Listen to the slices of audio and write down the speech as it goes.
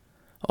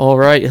All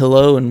right,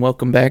 hello and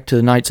welcome back to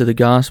the Knights of the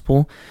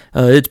Gospel.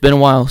 It's been a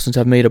while since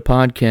I've made a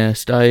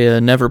podcast. I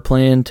never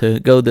planned to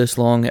go this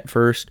long at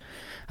first.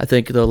 I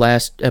think the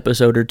last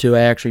episode or two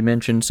I actually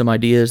mentioned some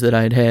ideas that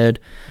I'd had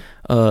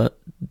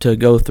to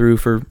go through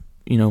for,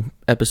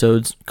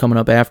 episodes coming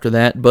up after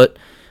that, but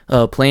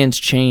plans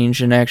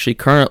changed, and actually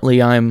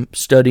currently I'm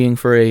studying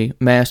for a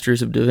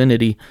Master's of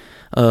Divinity,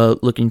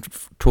 looking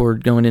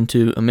toward going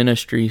into a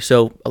ministry,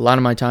 so a lot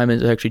of my time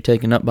is actually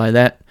taken up by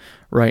that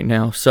right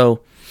now.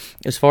 So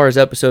as far as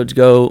episodes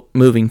go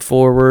moving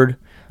forward,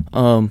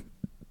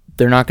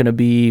 they're not going to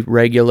be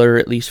regular,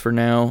 at least for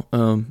now.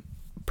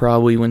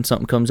 Probably when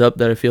something comes up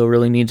that I feel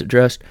really needs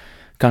addressed,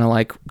 kind of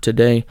like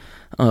today,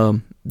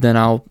 then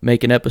I'll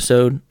make an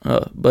episode,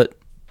 but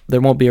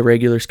there won't be a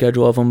regular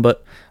schedule of them,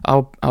 but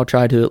I'll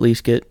try to at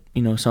least get,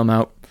 some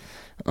out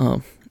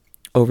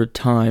over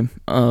time.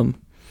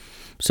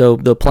 So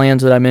the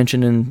plans that I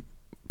mentioned in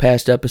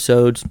past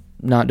episodes,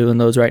 not doing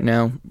those right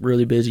now,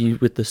 really busy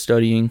with the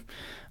studying.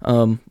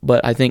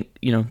 But I think,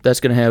 that's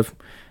going to have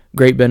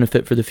great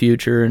benefit for the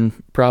future,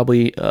 and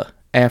probably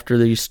after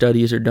these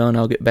studies are done,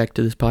 I'll get back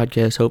to this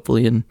podcast,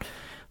 hopefully, and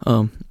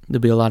there'll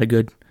be a lot of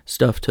good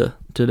stuff to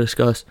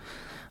discuss.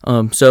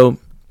 So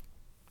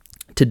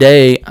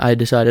today I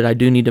decided I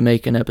do need to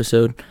make an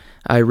episode.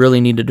 I really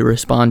needed to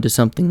respond to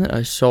something that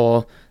I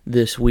saw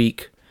this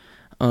week.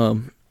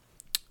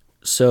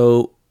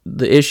 So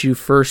the issue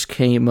first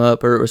came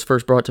up, or it was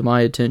first brought to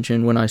my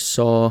attention when I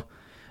saw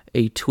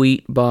a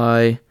tweet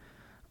by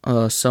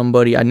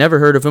somebody. I never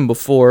heard of him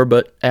before,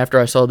 but after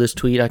I saw this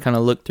tweet, I kind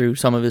of looked through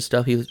some of his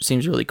stuff. He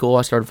seems really cool.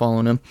 I started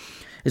following him.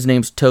 His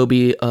name's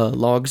Toby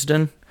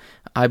Logsdon.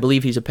 I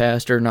believe he's a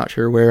pastor, not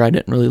sure where. I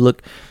didn't really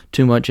look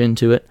too much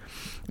into it.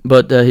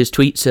 But his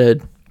tweet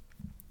said,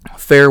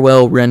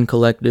 "Farewell, Ren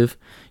Collective.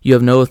 You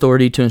have no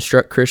authority to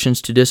instruct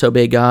Christians to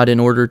disobey God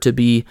in order to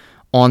be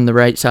on the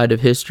right side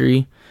of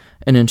history,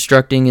 and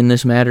instructing in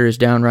this matter is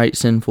downright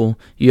sinful.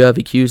 You have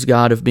accused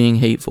God of being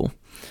hateful."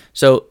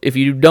 So if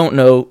you don't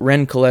know,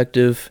 Ren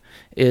Collective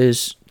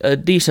is a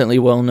decently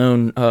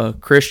well-known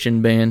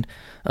Christian band.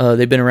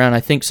 They've been around,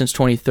 I think, since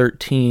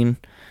 2013.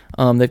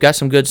 They've got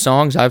some good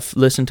songs. I've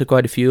listened to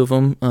quite a few of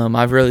them.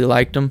 I've really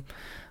liked them.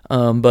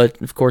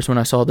 But, of course, when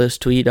I saw this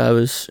tweet, I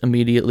was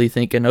immediately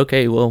thinking,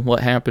 okay, well, what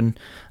happened?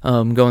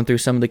 Going through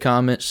some of the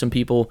comments, some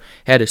people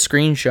had a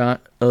screenshot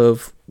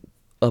of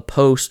a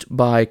post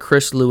by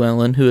Chris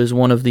Llewellyn, who is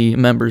one of the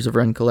members of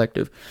Ren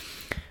Collective.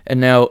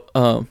 And now,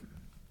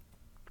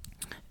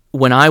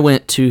 when I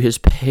went to his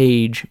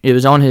page, it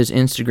was on his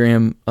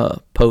Instagram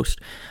post.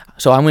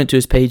 So I went to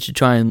his page to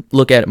try and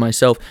look at it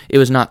myself. It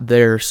was not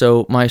there.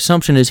 So my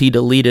assumption is he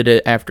deleted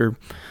it after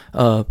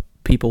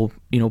people,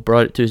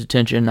 brought it to his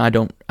attention. I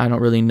don't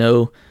really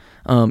know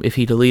if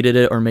he deleted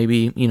it, or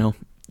maybe,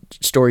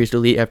 stories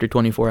delete after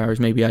 24 hours.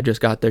 Maybe I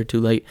just got there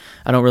too late.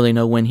 I don't really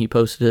know when he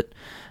posted it.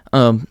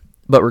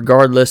 But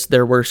regardless,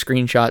 there were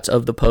screenshots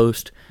of the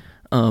post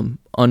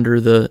under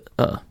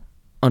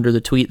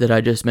the tweet that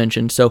I just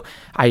mentioned. So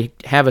I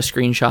have a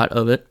screenshot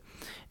of it,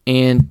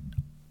 and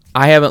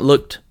I haven't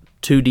looked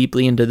too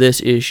deeply into this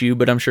issue,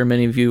 but I'm sure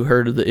many of you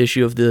heard of the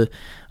issue of the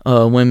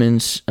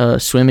women's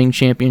swimming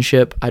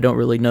championship. I don't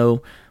really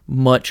know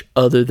much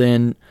other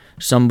than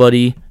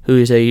somebody who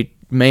is a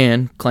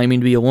man claiming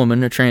to be a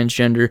woman, a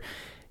transgender.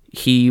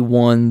 He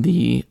won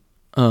the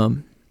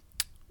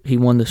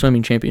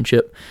swimming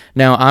championship.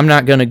 Now, I'm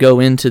not going to go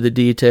into the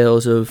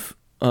details of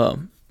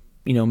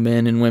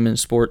men and women's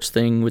sports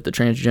thing with the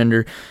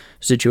transgender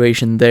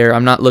situation there.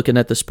 I'm not looking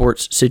at the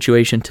sports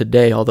situation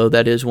today, although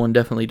that is one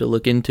definitely to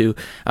look into.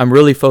 I'm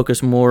really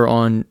focused more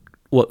on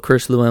what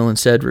Chris Llewellyn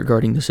said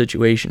regarding the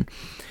situation.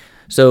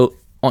 So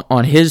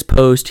on his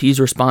post, he's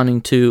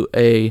responding to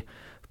a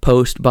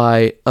post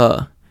by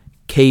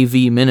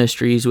KV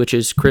Ministries, which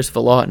is Chris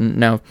Vallotton.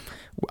 Now,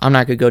 I'm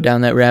not going to go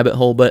down that rabbit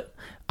hole, but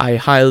I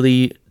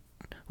highly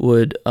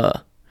would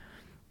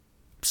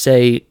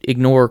say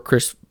ignore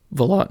Chris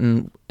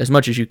Vallotton as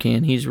much as you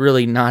can. He's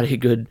really not a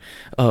good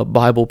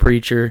Bible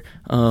preacher.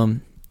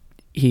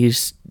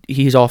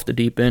 He's off the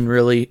deep end,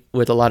 really,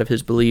 with a lot of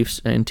his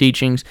beliefs and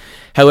teachings.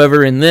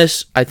 However, in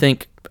this, I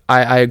think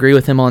I agree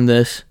with him on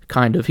this,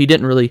 kind of. I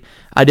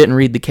didn't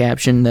read the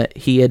caption that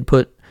he had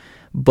put,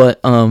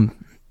 but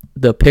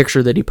the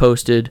picture that he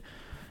posted,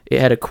 it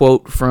had a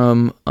quote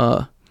from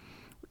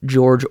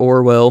George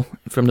Orwell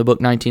from the book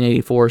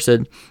 1984,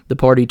 said, "The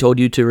party told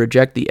you to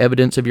reject the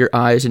evidence of your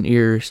eyes and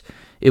ears.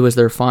 It was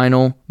their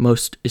final,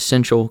 most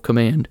essential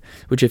command,"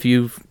 which if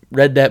you've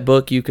read that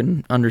book, you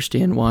can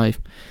understand why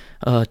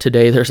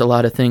today there's a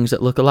lot of things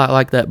that look a lot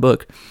like that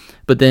book.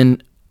 But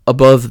then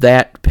above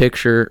that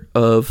picture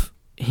of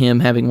him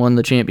having won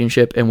the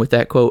championship, and with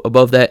that quote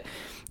above that,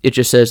 it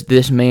just says,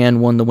 "This man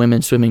won the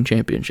women's swimming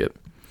championship."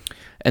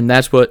 And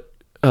that's what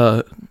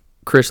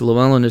Chris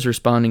Llewellyn is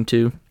responding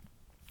to.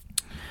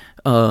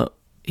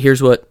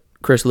 Here's what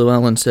Chris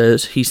Llewellyn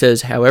says. He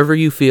says, "However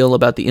you feel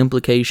about the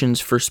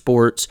implications for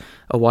sports,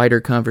 a wider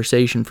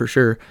conversation for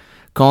sure.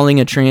 Calling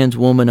a trans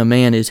woman a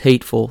man is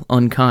hateful,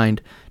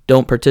 unkind.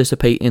 Don't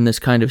participate in this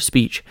kind of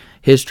speech.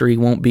 History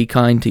won't be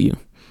kind to you."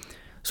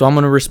 So I'm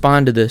going to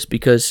respond to this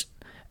because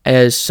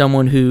as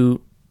someone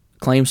who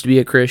claims to be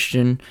a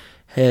Christian,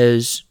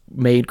 has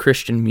made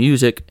Christian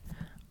music,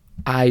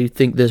 I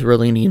think this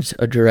really needs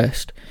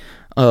addressed.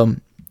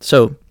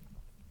 That's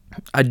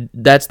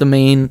the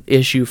main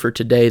issue for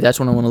today. That's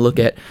what I want to look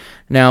at.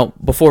 Now,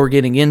 before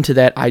getting into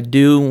that, I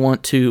do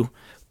want to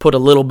put a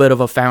little bit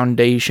of a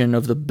foundation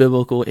of the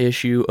biblical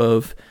issue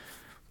of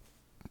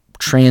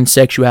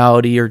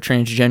transsexuality or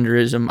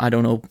transgenderism. I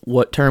don't know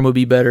what term would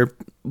be better,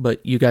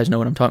 but you guys know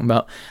what I'm talking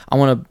about. I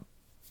want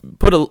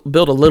to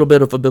build a little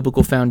bit of a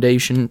biblical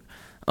foundation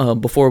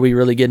before we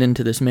really get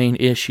into this main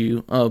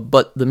issue.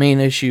 But the main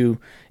issue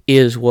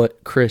is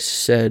what Chris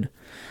said.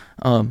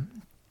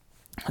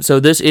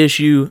 So this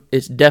issue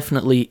is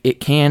definitely,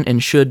 it can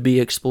and should be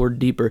explored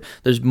deeper.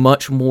 There's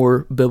much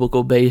more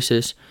biblical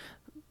basis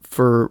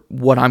for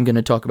what I'm going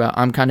to talk about.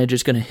 I'm kind of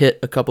just going to hit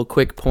a couple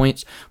quick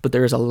points, but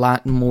there's a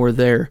lot more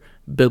there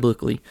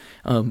biblically.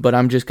 But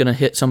I'm just going to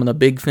hit some of the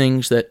big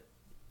things that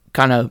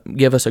kind of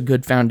give us a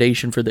good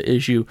foundation for the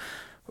issue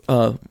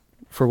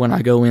for when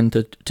I go in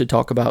to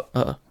talk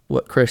about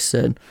what Chris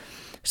said.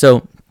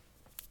 So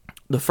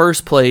the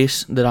first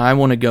place that I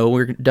want to go,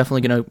 we're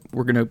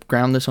gonna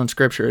ground this on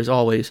Scripture as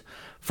always.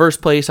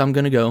 First place I'm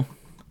gonna go,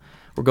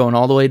 we're going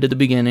all the way to the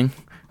beginning,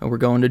 and we're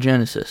going to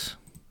Genesis.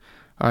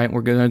 All right,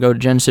 we're gonna go to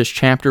Genesis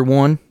chapter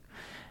 1,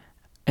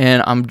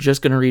 and I'm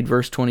just gonna read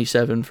verse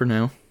 27 for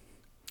now.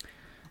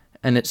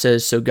 And it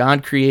says, "So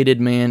God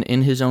created man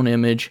in His own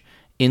image;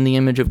 in the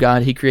image of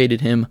God He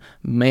created him,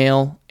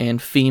 male and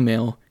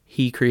female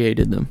He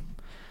created them."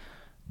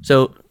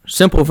 So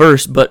simple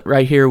verse, but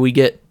right here we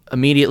get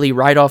immediately,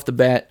 right off the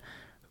bat,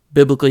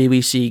 biblically we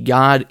see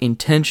God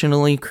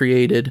intentionally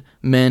created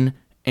men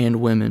and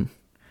women.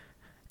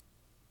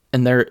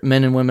 And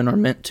men and women are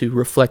meant to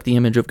reflect the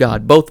image of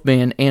God. Both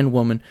man and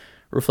woman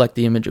reflect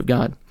the image of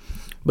God.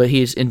 But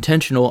He is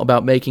intentional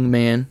about making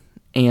man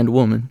and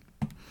woman.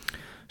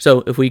 So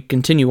if we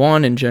continue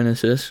on in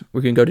Genesis, we're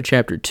going to go to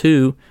chapter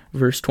 2,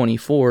 verse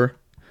 24.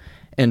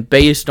 And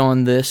based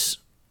on this,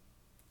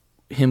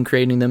 Him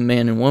creating them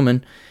man and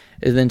woman,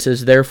 it then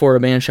says, "Therefore a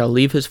man shall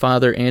leave his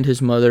father and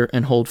his mother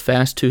and hold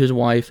fast to his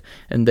wife,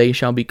 and they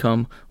shall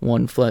become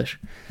one flesh."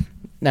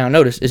 Now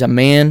notice, is a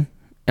man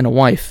and a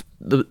wife.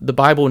 The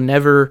Bible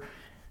never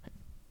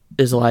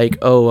is like,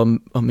 oh,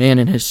 a man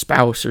and his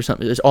spouse or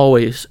something. It's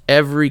always,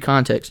 every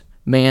context,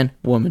 man,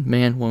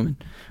 woman,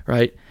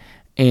 right?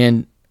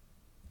 And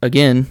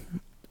again,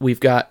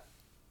 we've got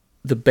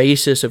the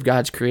basis of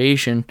God's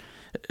creation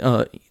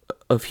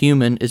of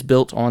human is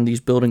built on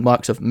these building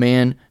blocks of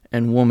man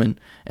and woman,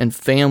 and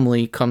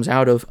family comes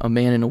out of a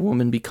man and a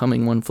woman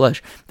becoming one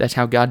flesh. That's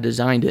how God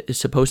designed it. It's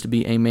supposed to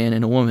be a man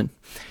and a woman.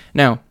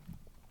 Now,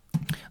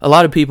 a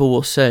lot of people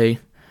will say,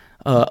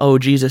 oh,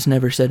 Jesus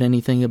never said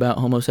anything about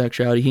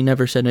homosexuality. He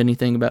never said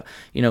anything about,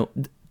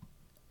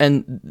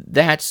 and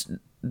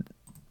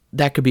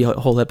that could be a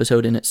whole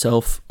episode in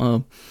itself.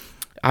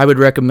 I would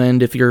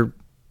recommend, if you're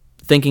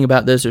thinking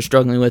about this or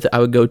struggling with it, I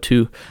would go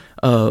to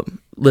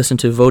listen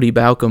to Voddie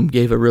Baucham,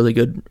 gave a really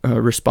good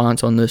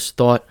response on this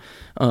thought,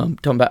 talking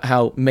about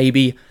how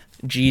maybe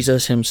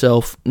Jesus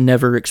himself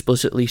never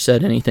explicitly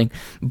said anything,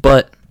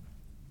 but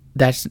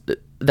that's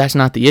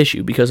not the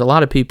issue, because a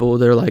lot of people,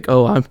 they're like,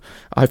 oh,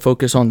 I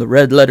focus on the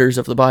red letters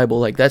of the Bible,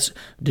 like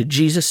did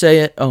Jesus say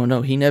it? Oh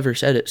no, He never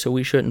said it, so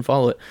we shouldn't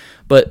follow it.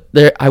 But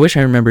I wish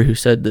I remember who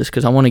said this,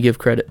 because I want to give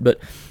credit, but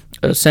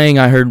a saying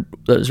I heard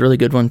that was really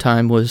good one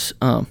time was,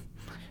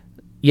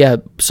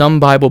 some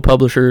Bible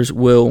publishers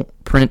will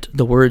print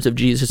the words of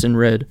Jesus in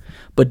red,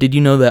 but did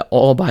you know that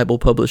all Bible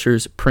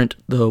publishers print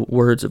the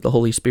words of the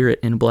Holy Spirit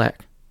in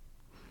black?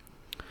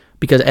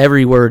 Because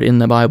every word in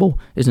the Bible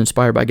is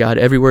inspired by God.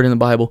 Every word in the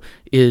Bible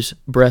is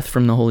breath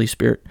from the Holy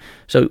Spirit.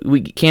 So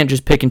we can't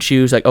just pick and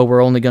choose, like, oh,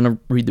 we're only going to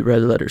read the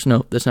red letters.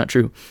 No, that's not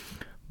true.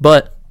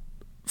 But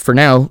for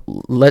now,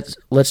 let's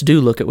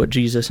look at what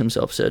Jesus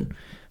himself said.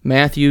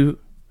 Matthew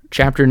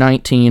chapter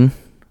 19,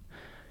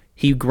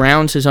 he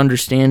grounds his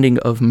understanding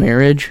of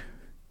marriage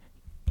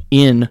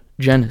in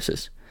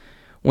Genesis.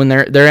 When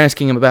they're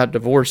asking him about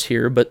divorce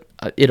here, but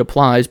it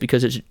applies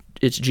because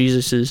it's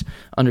Jesus'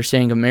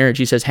 understanding of marriage.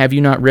 He says, "Have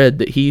you not read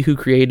that He who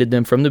created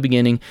them from the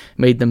beginning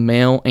made them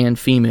male and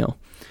female?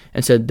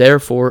 And said,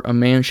 therefore a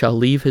man shall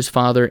leave his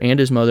father and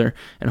his mother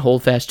and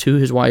hold fast to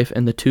his wife,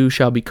 and the two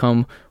shall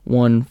become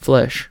one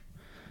flesh."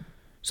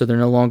 So they're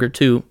no longer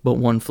two, but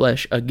one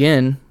flesh.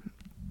 Again,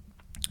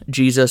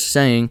 Jesus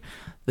saying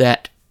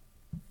that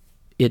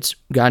it's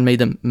God made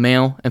them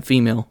male and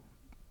female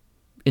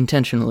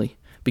intentionally,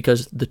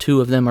 because the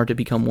two of them are to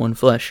become one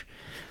flesh.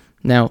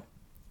 Now,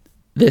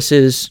 this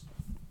is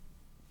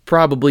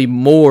probably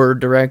more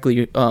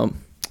directly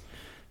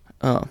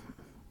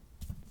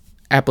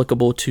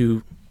applicable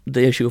to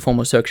the issue of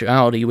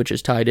homosexuality, which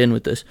is tied in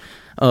with this.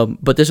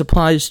 But this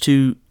applies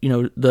to,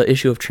 the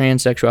issue of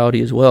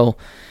transsexuality as well,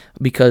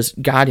 because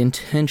God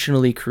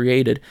intentionally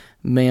created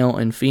male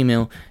and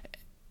female.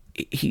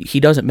 He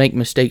doesn't make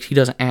mistakes. He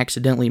doesn't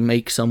accidentally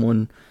make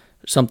someone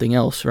something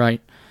else,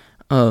 right?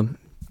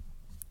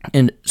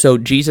 And so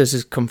Jesus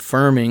is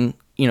confirming,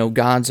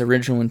 God's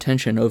original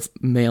intention of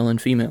male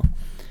and female.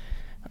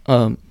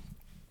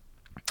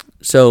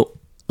 So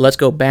let's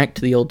go back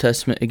to the Old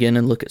Testament again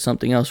and look at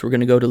something else. We're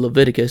going to go to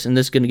Leviticus, and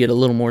this is going to get a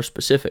little more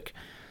specific.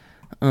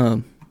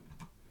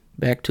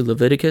 Back to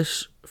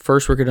Leviticus.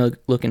 First, we're going to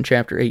look in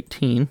chapter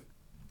 18,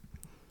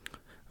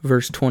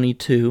 verse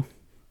 22,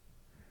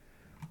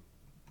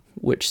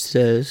 which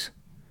says,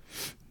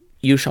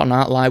 "You shall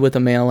not lie with a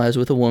male as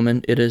with a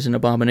woman. It is an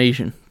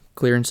abomination."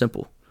 Clear and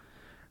simple.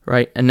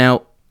 Right? And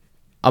now,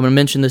 I'm going to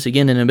mention this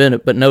again in a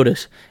minute, but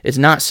notice, it's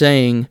not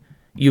saying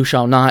you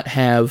shall not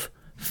have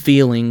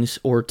feelings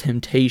or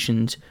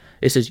temptations.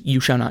 It says you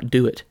shall not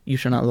do it. You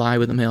shall not lie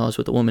with a male as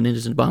with a woman. It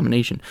is an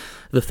abomination.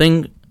 The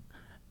thing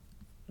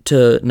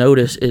to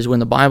notice is when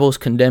the Bible is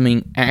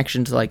condemning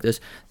actions like this,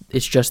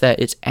 it's just that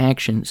it's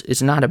actions.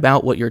 It's not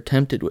about what you're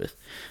tempted with,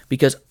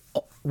 because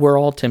we're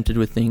all tempted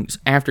with things.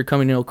 After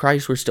coming to know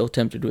Christ, we're still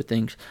tempted with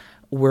things.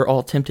 We're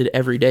all tempted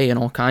every day in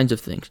all kinds of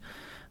things.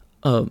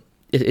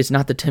 It's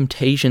not the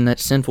temptation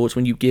that's sinful. It's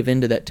when you give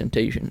into that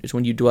temptation. It's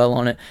when you dwell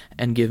on it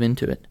and give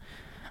into it.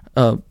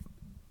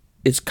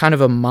 It's kind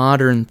of a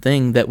modern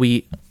thing that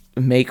we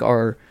make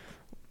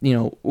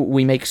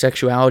we make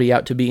sexuality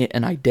out to be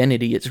an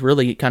identity. It's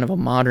really kind of a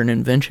modern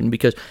invention,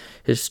 because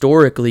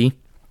historically,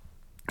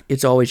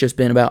 it's always just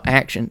been about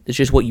action. It's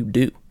just what you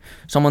do.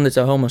 Someone that's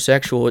a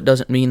homosexual, it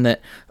doesn't mean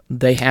that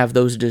they have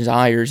those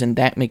desires and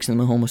that makes them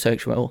a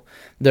homosexual.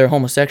 They're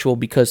homosexual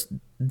because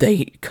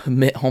they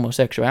commit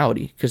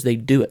homosexuality, because they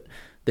do it.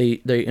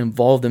 They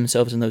involve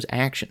themselves in those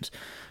actions.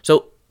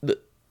 So,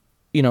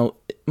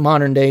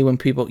 modern day when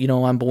people,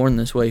 I'm born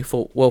this way.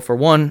 For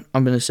one,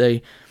 I'm going to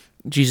say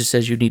Jesus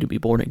says you need to be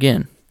born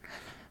again.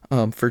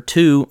 For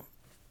two,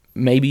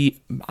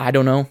 maybe, I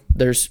don't know,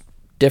 there's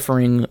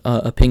differing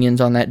opinions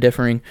on that,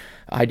 differing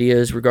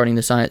ideas regarding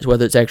the science,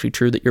 whether it's actually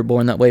true that you're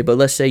born that way. But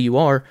let's say you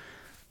are,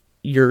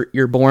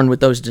 you're born with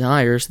those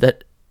desires.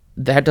 That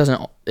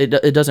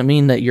doesn't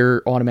mean that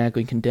you're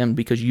automatically condemned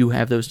because you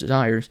have those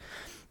desires.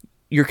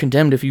 You're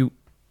condemned if you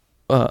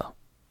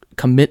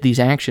commit these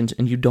actions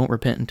and you don't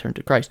repent and turn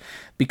to Christ,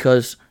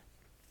 because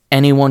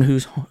anyone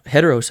who's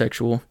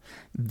heterosexual,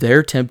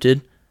 they're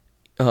tempted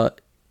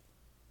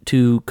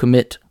to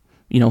commit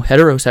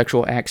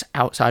heterosexual acts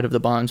outside of the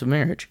bonds of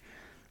marriage.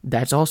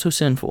 That's also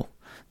sinful.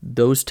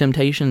 Those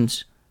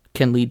temptations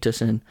can lead to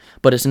sin,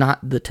 but it's not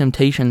the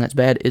temptation that's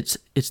bad. It's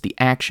the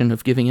action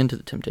of giving into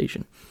the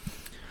temptation.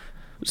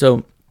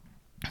 So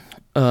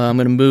I'm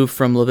going to move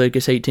from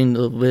Leviticus 18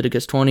 to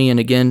Leviticus 20, and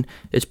again,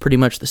 it's pretty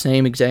much the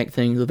same exact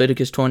thing.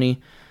 Leviticus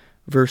 20,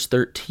 verse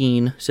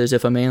 13 says,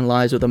 "If a man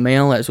lies with a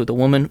male as with a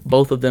woman,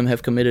 both of them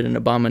have committed an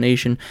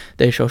abomination.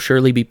 They shall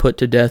surely be put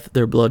to death.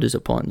 Their blood is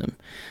upon them."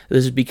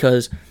 This is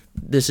because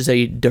this is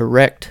a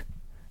direct...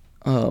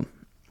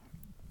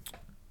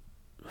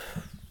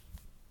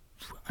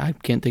 I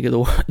can't think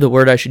of the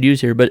word I should use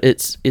here, but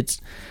it's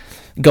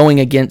going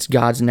against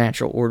God's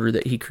natural order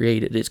that He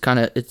created.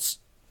 It's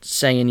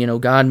saying,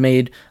 God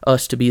made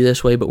us to be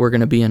this way, but we're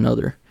going to be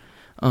another.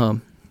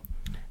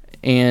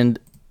 And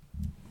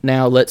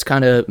now let's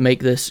kind of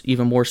make this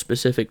even more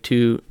specific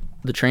to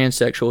the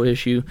transsexual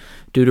issue.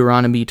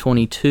 Deuteronomy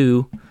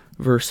 22,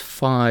 verse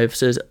 5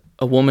 says,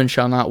 "A woman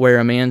shall not wear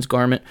a man's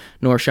garment,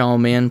 nor shall a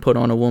man put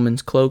on a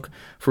woman's cloak,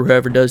 for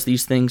whoever does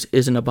these things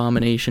is an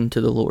abomination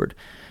to the Lord."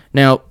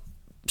 Now,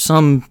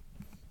 some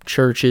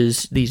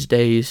churches these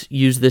days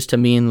use this to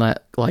mean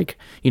that,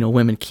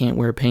 women can't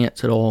wear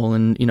pants at all,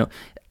 and,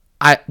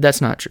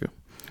 that's not true.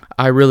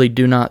 I really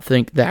do not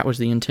think that was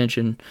the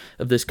intention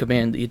of this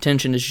command. The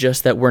intention is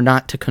just that we're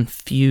not to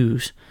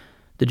confuse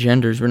the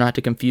genders. We're not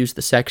to confuse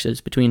the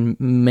sexes between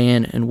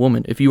man and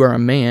woman. If you are a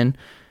man,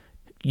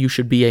 you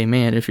should be a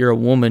man. If you're a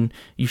woman,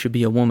 you should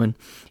be a woman.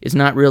 It's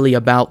not really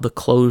about the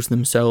clothes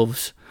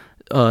themselves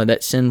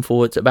that's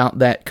sinful. It's about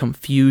that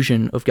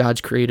confusion of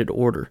God's created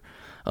order,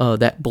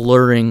 that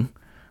blurring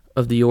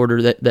of the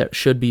order that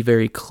should be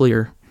very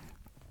clear.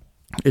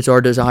 It's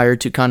our desire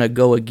to kind of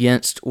go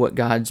against what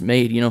God's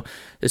made.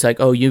 It's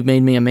like, oh, you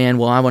made me a man,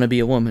 well, I want to be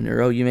a woman.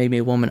 Or, oh, you made me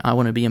a woman, I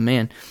want to be a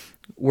man.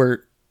 We're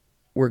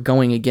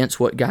going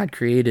against what God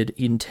created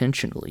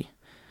intentionally.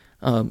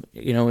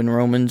 In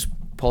Romans,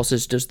 Paul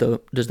says, does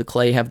the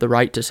clay have the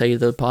right to say to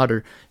the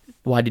potter,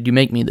 why did you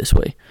make me this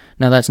way?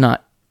 Now, that's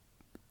not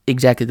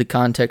exactly the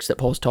context that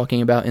Paul's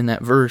talking about in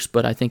that verse,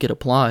 but I think it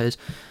applies,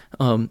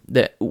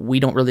 that we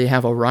don't really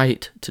have a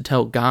right to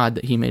tell God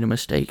that He made a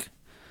mistake.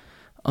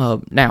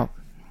 Now,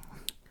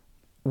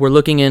 we're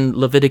looking in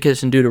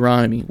Leviticus and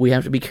Deuteronomy. We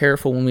have to be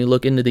careful when we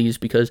look into these,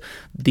 because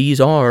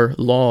these are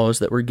laws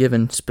that were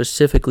given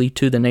specifically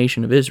to the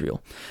nation of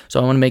Israel. So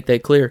I want to make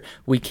that clear.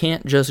 We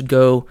can't just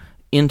go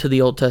into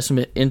the Old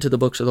Testament, into the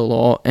books of the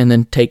law, and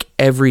then take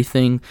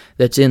everything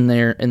that's in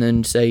there and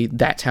then say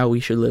that's how we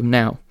should live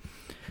now.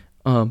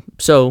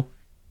 So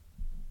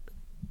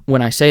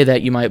when I say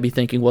that, you might be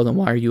thinking, well, then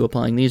why are you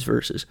applying these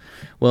verses?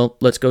 Well,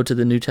 let's go to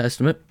the New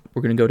Testament.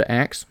 We're going to go to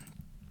Acts.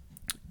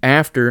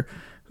 After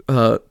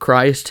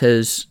Christ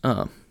has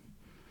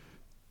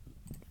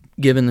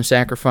given the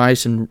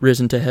sacrifice and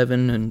risen to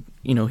heaven, and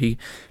He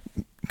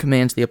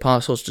commands the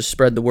apostles to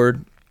spread the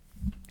word.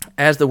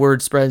 As the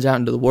word spreads out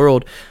into the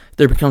world,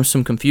 there becomes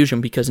some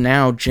confusion because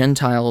now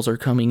Gentiles are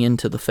coming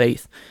into the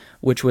faith,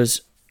 which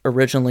was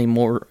originally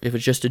it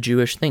was just a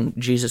Jewish thing.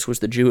 Jesus was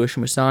the Jewish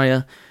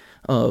Messiah.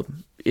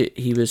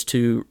 He was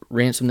to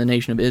ransom the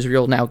nation of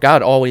Israel. Now,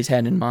 God always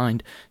had in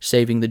mind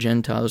saving the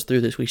Gentiles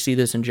through this. We see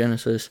this in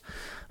Genesis.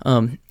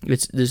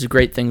 This is a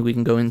great thing we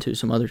can go into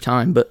some other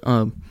time, but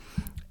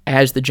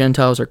as the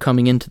Gentiles are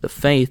coming into the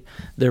faith,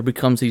 there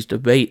becomes these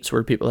debates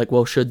where people are like,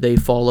 well, should they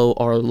follow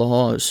our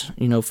laws,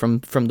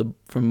 from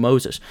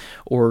Moses?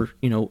 Or,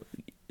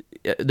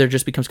 there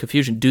just becomes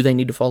confusion. Do they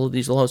need to follow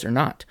these laws or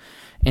not?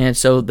 And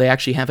so they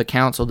actually have a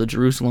council, the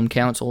Jerusalem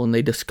Council, and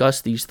they discuss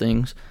these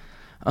things.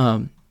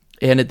 And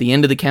at the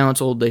end of the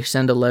council, they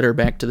send a letter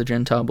back to the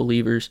Gentile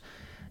believers.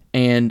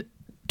 And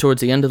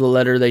towards the end of the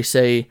letter, they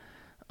say,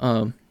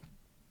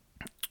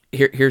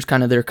 here's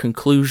kind of their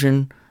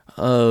conclusion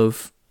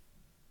of,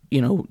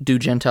 do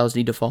Gentiles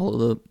need to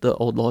follow the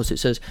old laws? It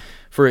says,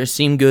 for it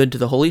seemed good to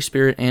the Holy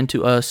Spirit and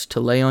to us to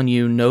lay on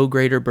you no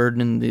greater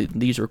burden than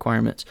these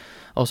requirements.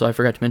 Also, I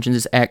forgot to mention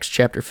this, Acts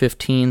chapter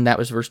 15, that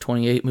was verse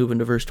 28, moving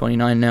to verse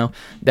 29 now,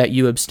 that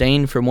you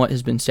abstain from what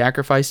has been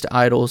sacrificed to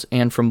idols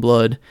and from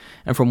blood,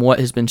 and from what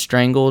has been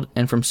strangled,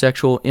 and from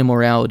sexual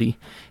immorality.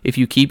 If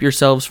you keep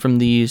yourselves from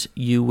these,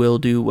 you will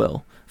do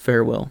well.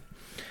 Farewell.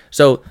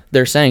 So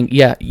they're saying,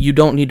 yeah, you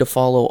don't need to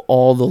follow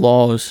all the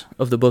laws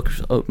of the book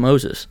of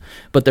Moses,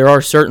 but there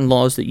are certain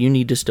laws that you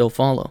need to still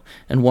follow.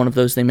 And one of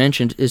those they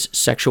mentioned is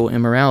sexual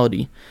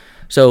immorality.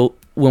 So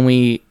when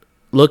we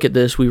look at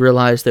this, we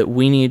realize that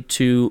we need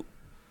to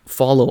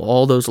follow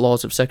all those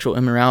laws of sexual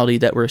immorality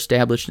that were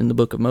established in the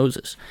book of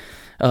Moses,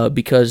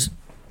 because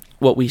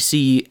what we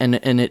see,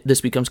 and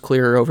this becomes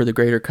clearer over the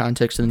greater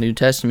context of the New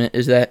Testament,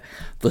 is that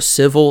the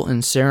civil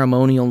and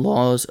ceremonial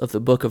laws of the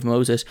book of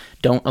Moses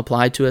don't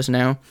apply to us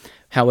now.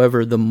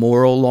 However, the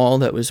moral law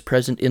that was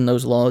present in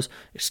those laws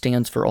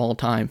stands for all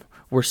time.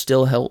 We're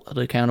still held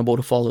accountable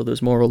to follow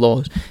those moral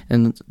laws,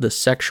 and the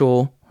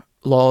sexual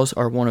laws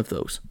are one of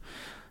those.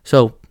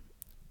 So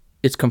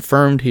it's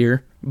confirmed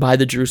here by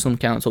the Jerusalem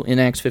Council in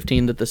Acts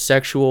 15 that the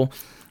sexual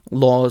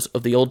laws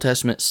of the Old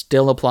Testament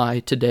still apply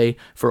today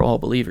for all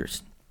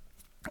believers.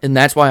 And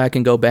that's why I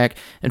can go back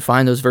and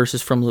find those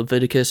verses from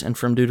Leviticus and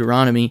from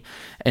Deuteronomy,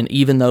 and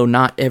even though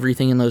not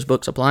everything in those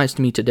books applies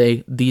to me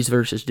today, these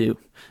verses do,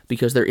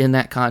 because they're in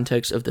that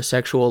context of the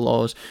sexual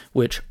laws,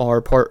 which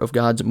are part of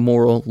God's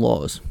moral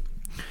laws.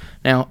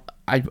 Now,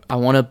 I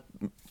want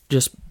to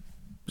just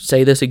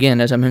say this again,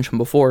 as I mentioned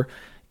before,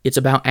 it's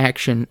about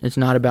action, it's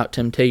not about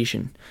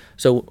temptation.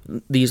 So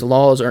these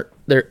laws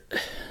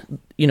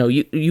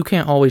you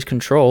can't always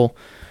control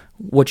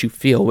what you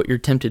feel, what you're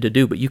tempted to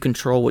do, but you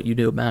control what you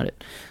do about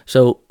it.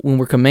 So when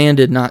we're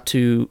commanded not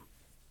to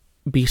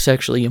be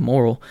sexually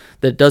immoral,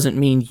 that doesn't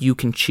mean you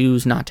can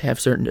choose not to have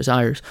certain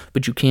desires,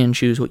 but you can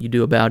choose what you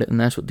do about it, and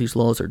that's what these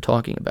laws are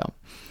talking about.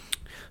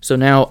 So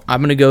now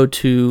I'm going to go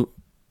to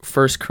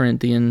 1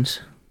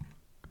 Corinthians,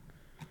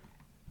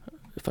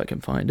 if I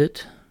can find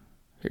it.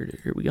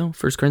 Here we go.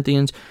 1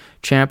 Corinthians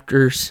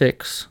chapter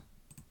 6.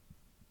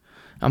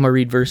 I'm going to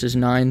read verses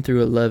 9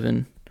 through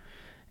 11,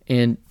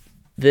 and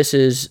this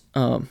is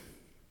kind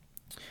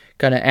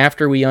of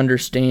after we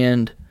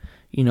understand,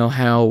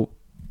 how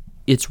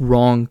it's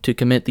wrong to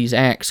commit these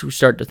acts. We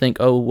start to think,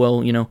 oh,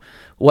 well,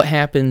 what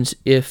happens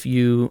if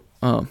you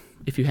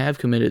have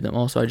committed them?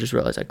 Also, I just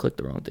realized I clicked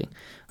the wrong thing.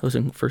 I was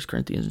in 1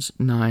 Corinthians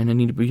 9. I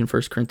need to be in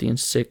 1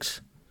 Corinthians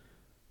 6,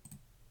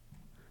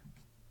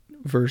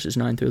 verses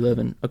 9 through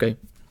 11. Okay.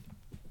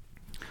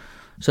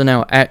 So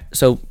now,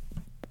 so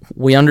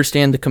we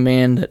understand the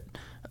command that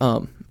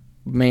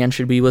man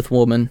should be with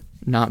woman,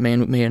 not man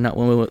with man, not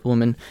woman with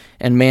woman,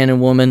 and man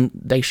and woman,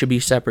 they should be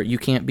separate. You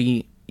can't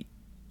be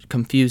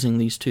confusing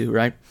these two,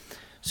 right?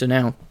 So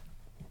now,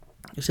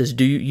 it says,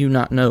 do you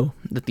not know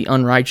that the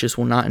unrighteous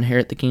will not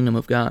inherit the kingdom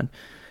of God?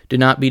 Do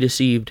not be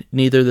deceived,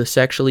 neither the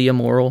sexually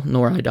immoral,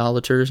 nor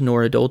idolaters,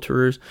 nor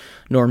adulterers,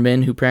 nor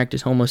men who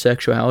practice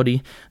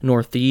homosexuality,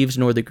 nor thieves,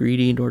 nor the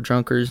greedy, nor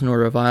drunkards, nor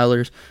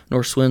revilers,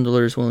 nor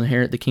swindlers will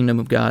inherit the kingdom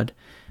of God.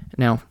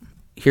 Now,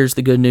 here's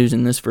the good news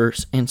in this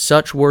verse. And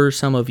such were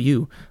some of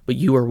you, but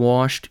you are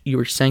washed, you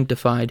are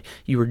sanctified,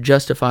 you are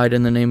justified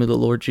in the name of the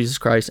Lord Jesus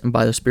Christ and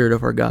by the Spirit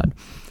of our God.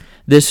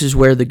 This is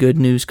where the good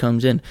news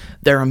comes in.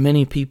 There are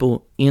many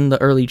people in the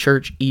early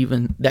church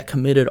even that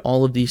committed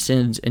all of these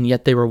sins, and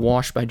yet they were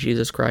washed by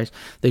Jesus Christ.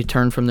 They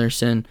turned from their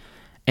sin,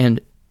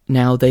 and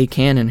now they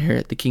can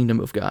inherit the kingdom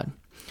of God.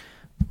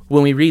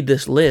 When we read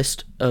this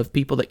list of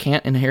people that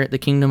can't inherit the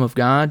kingdom of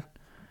God,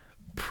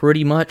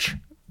 pretty much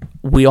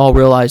we all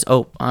realize,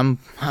 oh, I'm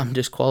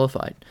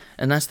disqualified.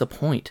 And that's the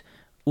point.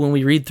 When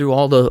we read through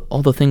all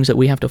the things that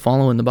we have to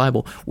follow in the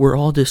Bible, we're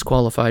all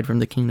disqualified from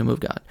the kingdom of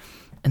God.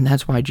 And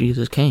that's why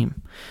Jesus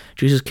came.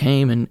 Jesus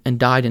came and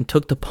died and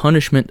took the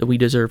punishment that we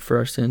deserve for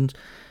our sins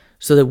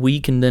so that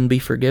we can then be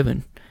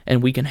forgiven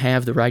and we can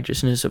have the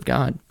righteousness of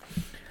God.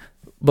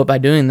 But by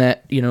doing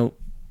that,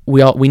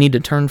 we need to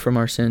turn from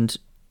our sins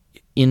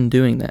in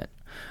doing that.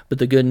 But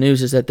the good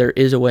news is that there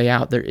is a way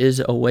out. There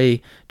is a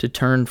way to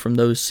turn from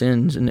those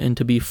sins and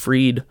to be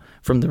freed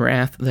from the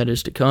wrath that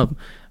is to come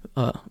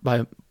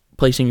by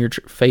placing your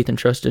faith and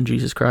trust in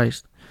Jesus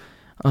Christ.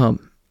 And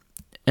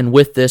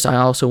with this, I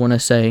also want to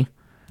say,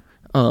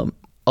 a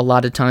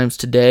lot of times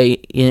today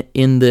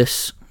in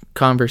this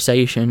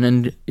conversation,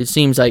 and it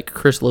seems like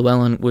Chris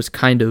Llewellyn was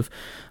kind of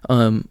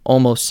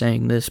almost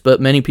saying this,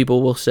 but many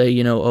people will say,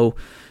 you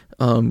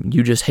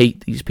just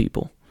hate these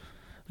people.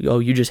 Oh,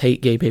 you just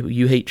hate gay people.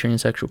 You hate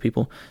transsexual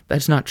people.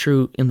 That's not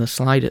true in the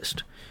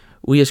slightest.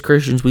 We as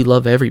Christians, we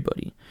love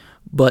everybody.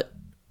 But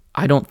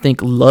I don't think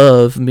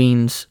love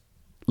means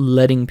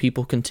letting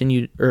people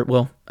continue,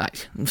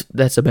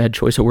 that's a bad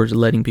choice of words,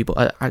 letting people.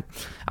 I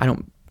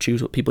don't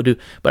choose what people do.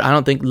 But I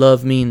don't think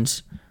love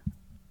means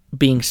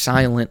being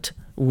silent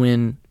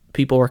when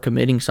people are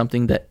committing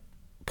something that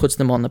puts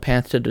them on the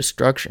path to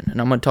destruction. And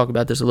I'm going to talk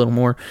about this a little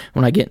more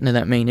when I get into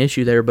that main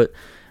issue there. But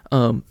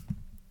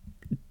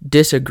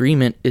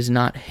disagreement is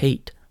not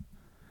hate.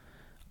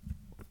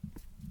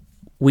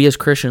 We as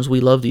Christians,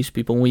 we love these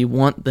people. We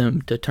want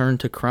them to turn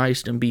to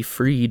Christ and be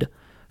freed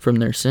from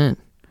their sin.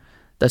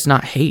 That's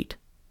not hate.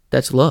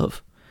 That's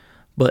love.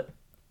 But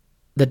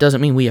that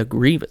doesn't mean we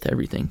agree with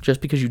everything.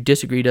 Just because you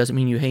disagree doesn't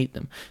mean you hate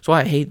them. So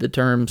I hate the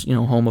terms,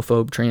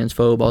 homophobe,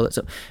 transphobe, all that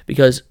stuff.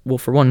 Because, well,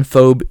 for one,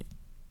 phobe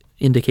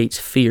indicates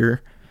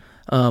fear,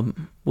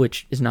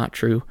 which is not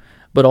true.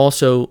 But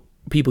also,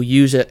 people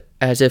use it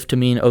as if to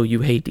mean, oh,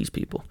 you hate these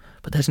people.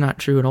 But that's not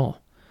true at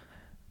all.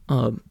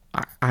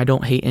 I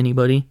don't hate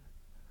anybody.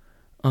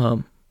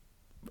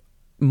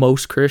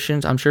 Most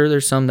Christians, I'm sure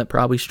there's some that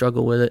probably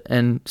struggle with it,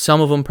 and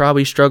some of them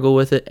probably struggle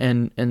with it,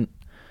 and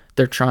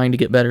they're trying to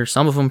get better.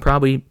 Some of them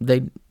probably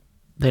they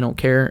don't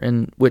care,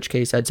 in which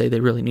case I'd say they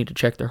really need to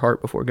check their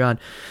heart before God.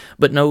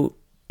 But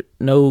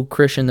no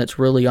Christian that's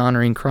really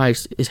honoring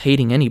Christ is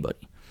hating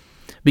anybody,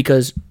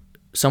 because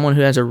someone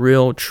who has a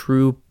real,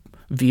 true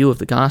view of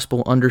the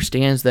gospel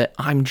understands that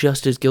I'm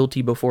just as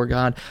guilty before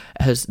God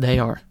as they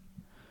are.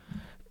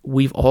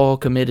 We've all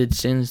committed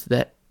sins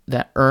that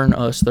earn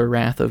us the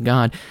wrath of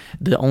God.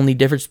 The only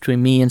difference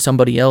between me and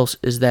somebody else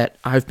is that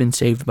I've been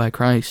saved by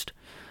Christ.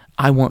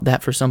 I want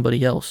that for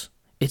somebody else.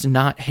 It's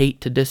not hate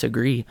to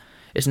disagree.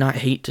 It's not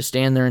hate to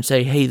stand there and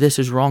say, hey, this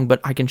is wrong,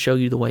 but I can show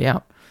you the way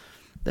out.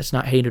 That's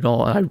not hate at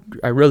all.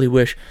 I really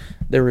wish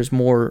there was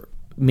more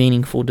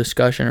meaningful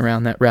discussion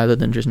around that rather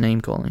than just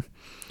name calling.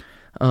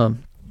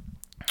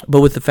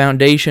 But with the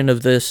foundation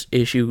of this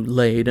issue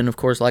laid, and of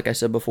course, like I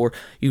said before,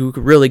 you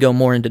could really go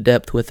more into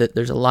depth with it.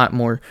 There's a lot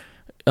more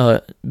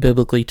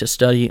biblically to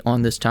study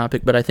on this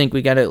topic, but I think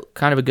we got a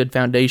kind of a good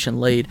foundation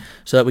laid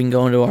so that we can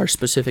go into our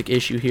specific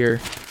issue here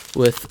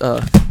with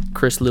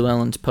Chris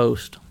Llewellyn's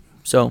post.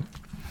 So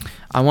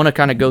I want to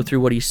kind of go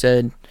through what he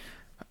said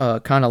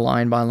kind of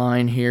line by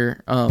line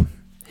here.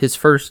 His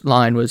first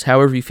line was,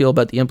 however you feel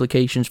about the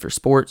implications for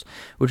sports,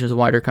 which is a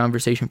wider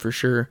conversation for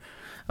sure.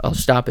 I'll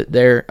stop it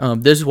there.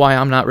 This is why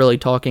I'm not really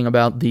talking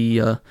about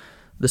the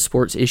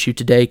sports issue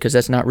today, because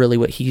that's not really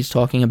what he's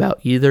talking about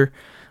either.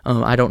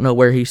 I don't know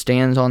where he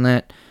stands on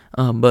that,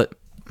 but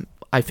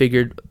I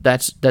figured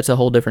that's a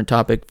whole different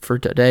topic for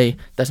today.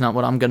 That's not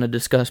what I'm going to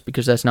discuss,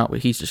 because that's not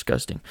what he's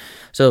discussing.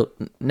 So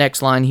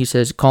next line, he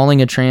says,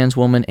 calling a trans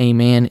woman a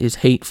man is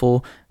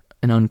hateful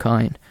and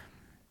unkind.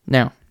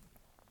 Now,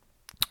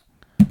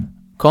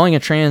 calling a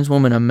trans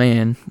woman a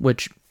man,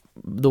 which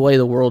the way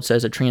the world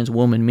says a trans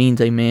woman means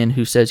a man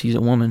who says he's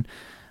a woman,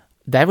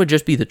 that would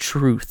just be the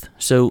truth.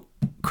 So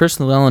Chris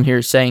Llewellyn here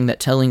is saying that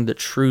telling the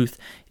truth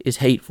is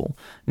hateful.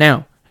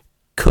 Now,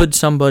 could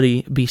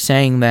somebody be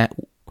saying that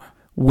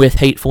with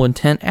hateful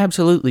intent?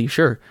 Absolutely,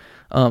 sure.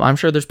 I'm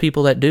sure there's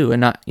people that do,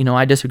 and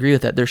I disagree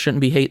with that. There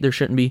shouldn't be hate. There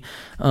shouldn't be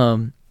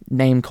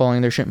name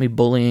calling. There shouldn't be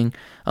bullying.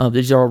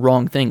 These are all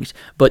wrong things.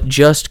 But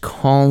just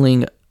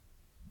calling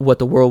what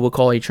the world would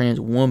call a trans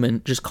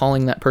woman, just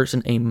calling that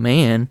person a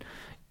man,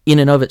 in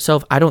and of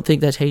itself, I don't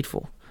think that's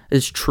hateful.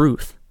 It's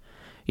truth.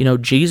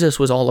 Jesus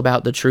was all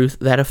about the truth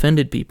that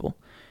offended people.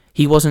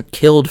 He wasn't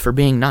killed for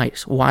being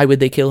nice. Why would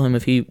they kill him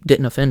if he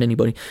didn't offend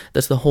anybody?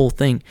 That's the whole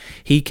thing.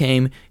 He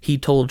came, he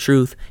told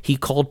truth, he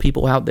called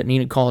people out that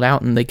needed called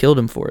out, and they killed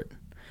him for it.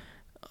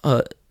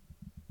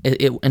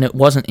 And it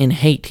wasn't in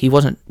hate. He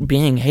wasn't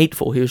being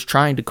hateful. He was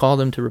trying to call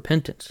them to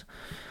repentance.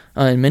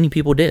 And many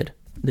people did.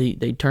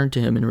 They turned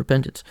to him in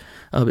repentance.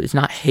 But it's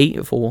not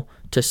hateful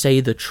to say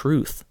the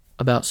truth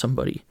about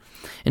somebody.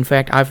 In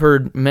fact, I've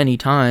heard many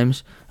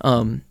times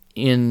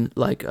in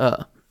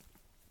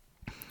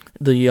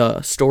the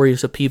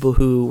stories of people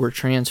who were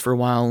trans for a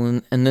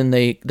while and then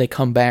they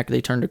come back,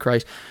 they turn to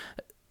Christ.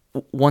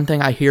 One thing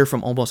I hear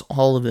from almost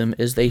all of them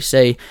is they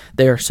say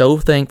they are so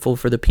thankful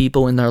for the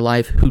people in their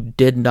life who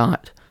did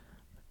not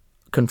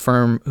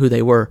confirm who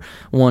they were.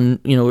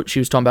 One, she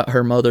was talking about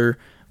her mother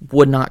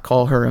would not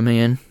call her a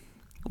man,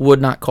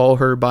 would not call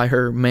her by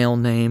her male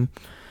name,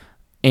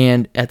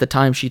 and at the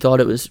time she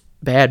thought it was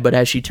bad, but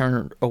as she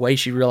turned away,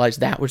 she realized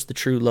that was the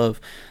true love,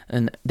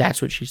 and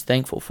that's what she's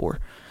thankful for.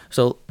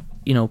 So,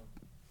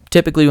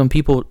 typically when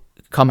people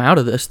come out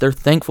of this, they're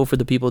thankful for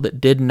the people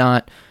that did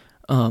not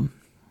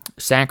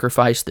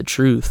sacrifice the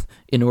truth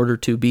in order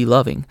to be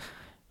loving.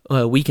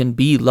 We can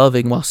be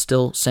loving while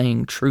still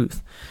saying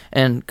truth.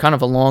 And kind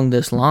of along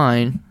this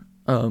line,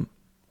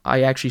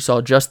 I actually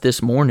saw just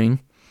this morning,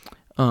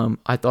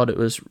 I thought it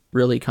was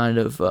really kind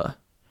of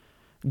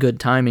good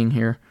timing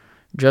here.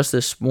 Just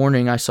this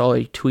morning, I saw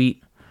a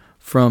tweet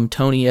from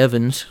Tony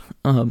Evans.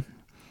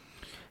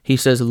 He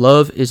says,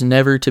 "Love is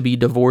never to be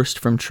divorced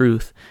from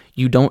truth.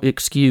 You don't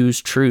excuse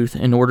truth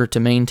in order to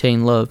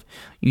maintain love.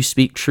 You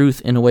speak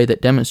truth in a way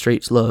that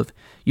demonstrates love.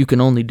 You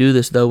can only do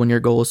this, though, when your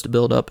goal is to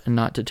build up and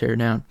not to tear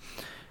down."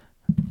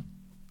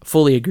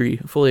 Fully agree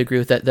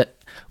with that, that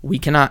we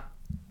cannot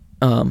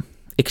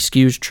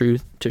excuse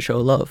truth to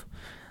show love.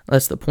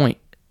 That's the point.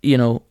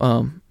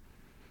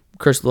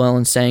 Chris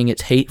Llewellyn saying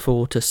it's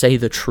hateful to say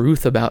the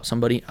truth about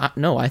somebody.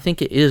 No, I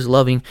think it is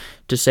loving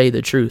to say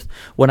the truth.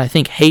 What I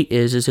think hate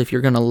is if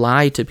you're going to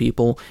lie to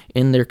people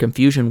in their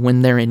confusion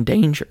when they're in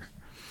danger.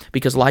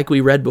 Because like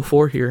we read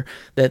before here,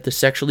 that the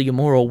sexually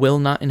immoral will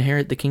not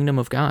inherit the kingdom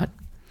of God.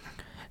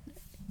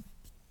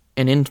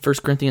 And in 1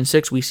 Corinthians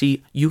 6, we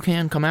see you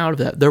can come out of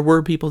that. There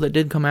were people that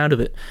did come out of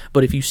it.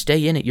 But if you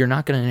stay in it, you're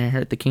not going to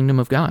inherit the kingdom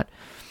of God.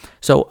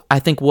 So I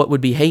think what would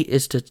be hate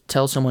is to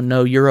tell someone,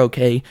 no, you're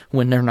okay,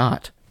 when they're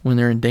not, when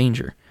they're in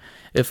danger.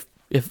 If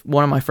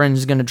one of my friends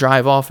is going to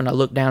drive off and I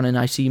look down and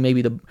I see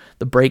maybe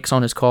the brakes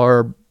on his car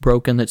are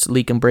broken, that's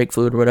leaking brake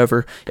fluid or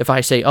whatever, if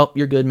I say, "Oh,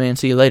 you're good, man,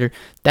 see you later,"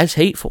 that's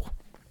hateful.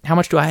 How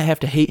much do I have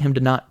to hate him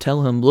to not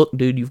tell him, "Look,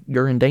 dude,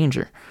 you're in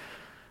danger"?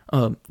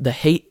 The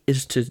hate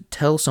is to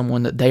tell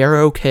someone that they are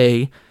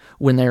okay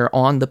when they're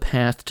on the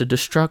path to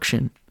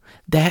destruction.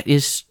 That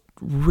is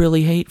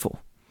really hateful.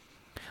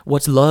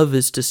 What's love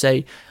is to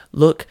say,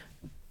 "Look,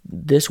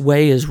 this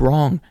way is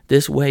wrong.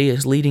 This way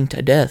is leading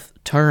to death.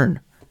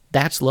 Turn."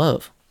 That's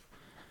love.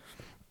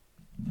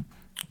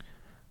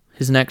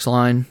 His next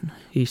line,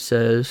 he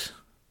says,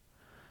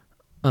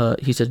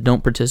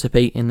 "Don't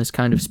participate in this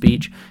kind of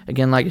speech."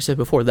 Again, like I said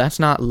before, that's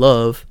not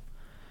love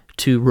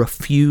to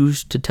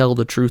refuse to tell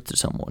the truth to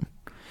someone.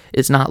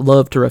 It's not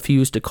love to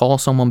refuse to call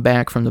someone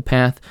back from the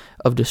path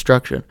of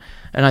destruction.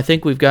 And I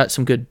think we've got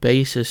some good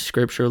basis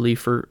scripturally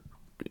for,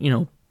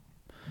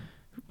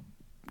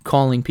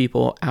 calling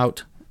people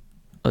out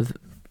of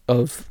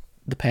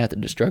the path of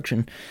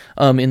destruction.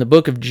 In the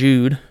book of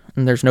Jude,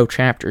 and there's no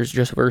chapters,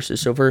 just verses.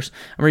 So I'm going to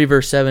read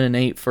verse 7 and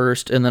 8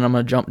 first, and then I'm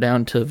going to jump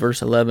down to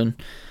verse 11.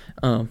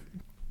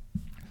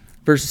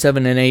 Verse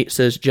 7 and 8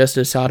 says, "Just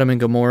as Sodom and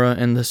Gomorrah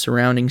and the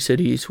surrounding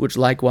cities, which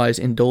likewise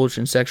indulged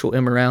in sexual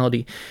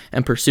immorality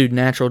and pursued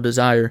natural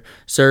desire,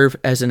 serve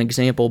as an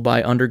example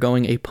by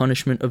undergoing a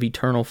punishment of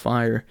eternal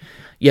fire.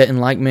 Yet in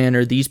like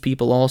manner these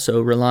people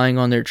also, relying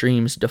on their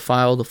dreams,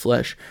 defile the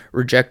flesh,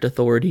 reject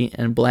authority,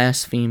 and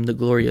blaspheme the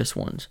glorious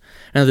ones."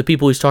 Now the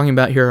people he's talking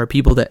about here are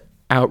people that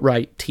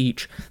outright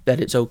teach that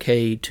it's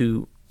okay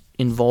to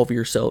involve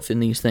yourself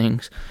in these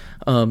things.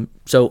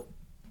 So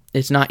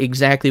it's not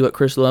exactly what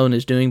Chris Llewellyn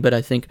is doing, but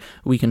I think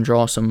we can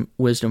draw some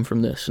wisdom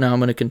from this. Now I'm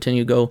going to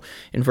continue go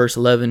in verse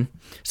 11.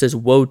 It says,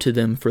 "Woe to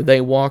them, for they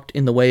walked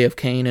in the way of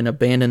Cain and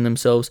abandoned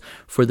themselves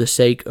for the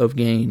sake of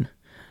gain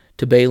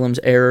to Balaam's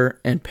error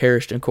and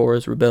perished in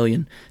Korah's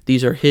rebellion.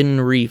 These are hidden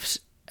reefs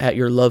at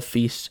your love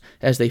feasts,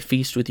 as they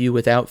feast with you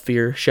without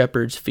fear,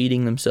 shepherds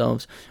feeding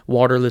themselves,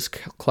 waterless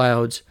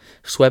clouds,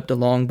 swept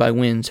along by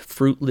winds,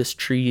 fruitless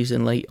trees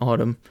in late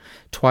autumn,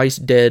 twice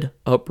dead,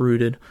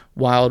 uprooted,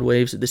 wild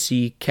waves of the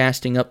sea,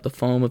 casting up the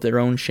foam of their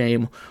own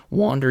shame,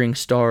 wandering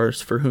stars,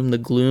 for whom the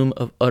gloom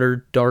of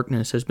utter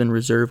darkness has been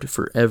reserved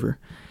forever."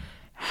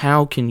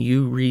 How can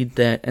you read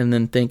that and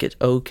then think it's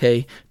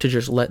okay to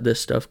just let this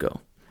stuff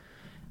go?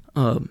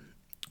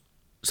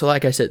 So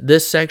like I said,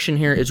 this section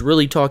here is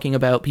really talking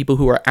about people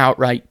who are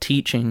outright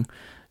teaching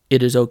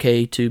it is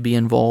okay to be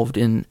involved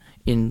in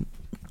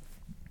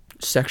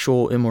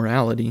sexual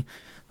immorality,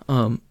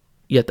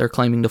 yet they're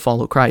claiming to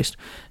follow Christ.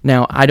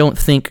 Now, I don't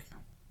think,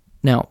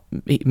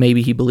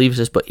 maybe he believes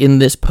this, but in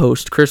this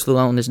post, Chris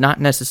Llewellyn is not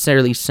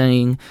necessarily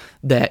saying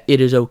that it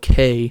is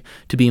okay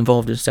to be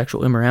involved in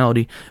sexual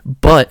immorality,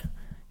 but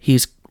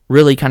he's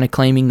really kind of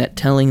claiming that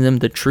telling them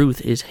the truth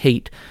is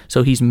hate.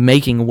 So he's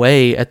making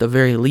way, at the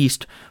very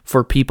least,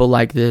 for people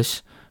like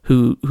this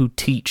who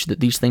teach that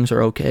these things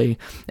are okay.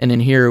 And in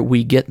here,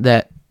 we get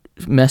that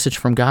message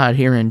from God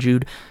here in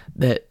Jude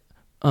that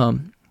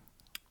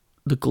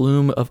the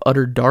gloom of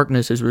utter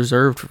darkness is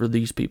reserved for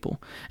these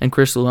people. And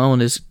Chris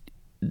Llewellyn is,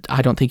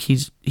 I don't think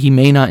he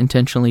may not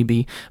intentionally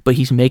be, but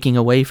he's making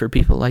a way for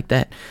people like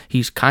that.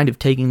 He's kind of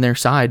taking their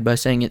side by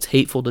saying it's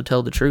hateful to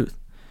tell the truth.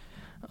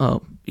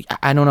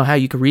 I don't know how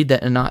you could read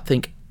that and not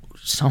think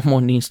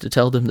someone needs to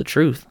tell them the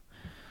truth.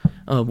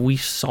 We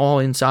saw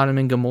in Sodom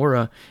and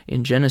Gomorrah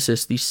in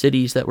Genesis, these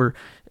cities that were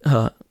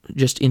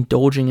just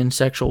indulging in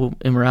sexual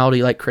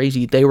immorality like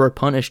crazy. They were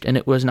punished, and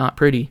it was not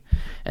pretty.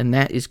 And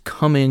that is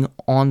coming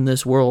on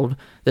this world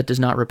that does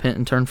not repent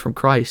and turn from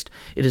Christ.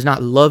 It is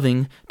not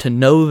loving to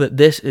know that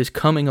this is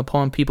coming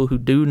upon people who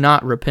do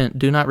not repent,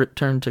 do not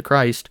return to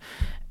Christ,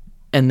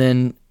 and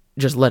then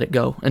just let it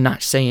go and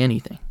not say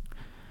anything.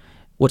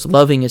 What's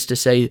loving is to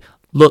say,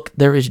 Look,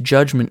 there is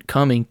judgment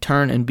coming.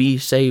 Turn and be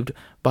saved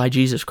by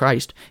Jesus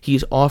Christ.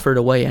 He's offered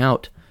a way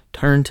out.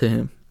 Turn to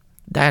him.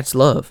 That's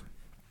love.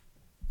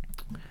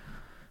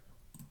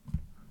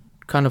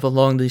 Kind of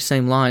along these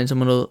same lines, I'm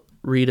going to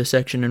read a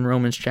section in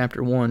Romans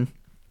chapter 1.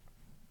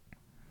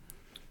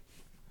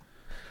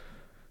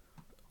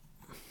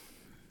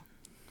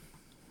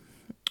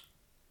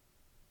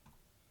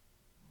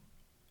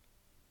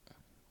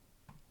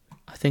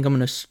 I think I'm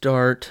going to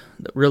start,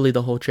 really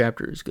the whole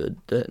chapter is good,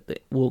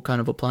 that will kind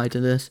of apply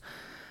to this.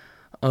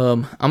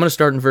 I'm going to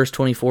start in verse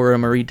 24,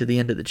 I'm going to read to the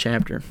end of the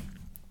chapter.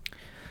 It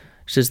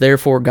says,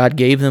 therefore God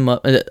gave them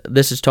up,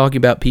 this is talking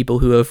about people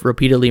who have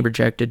repeatedly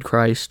rejected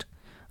Christ.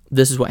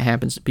 This is what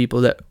happens to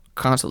people that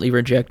constantly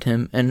reject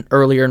him. And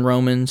earlier in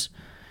Romans,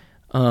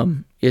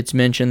 it's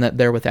mentioned that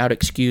they're without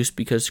excuse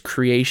because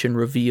creation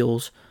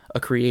reveals a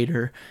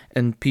creator,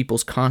 and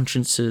people's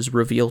consciences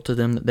reveal to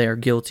them that they are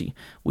guilty.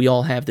 We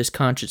all have this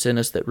conscience in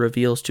us that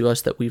reveals to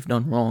us that we've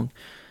done wrong.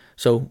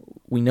 So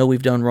we know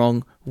we've done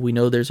wrong, we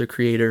know there's a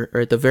creator,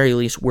 or at the very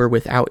least we're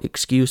without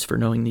excuse for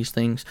knowing these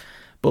things,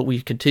 but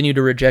we continue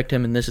to reject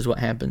him, and this is what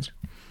happens.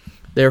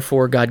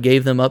 Therefore God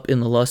gave them up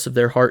in the lusts of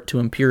their heart to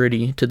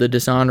impurity, to the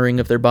dishonoring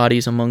of their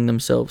bodies among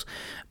themselves,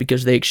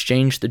 because they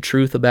exchanged the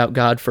truth about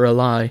God for a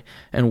lie,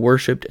 and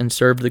worshipped and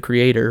served the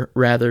creator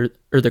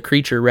the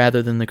creature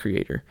rather than the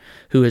Creator,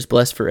 who is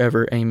blessed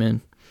forever.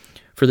 Amen.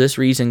 For this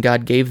reason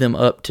God gave them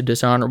up to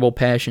dishonorable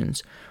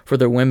passions, for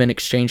their women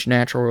exchanged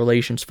natural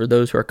relations for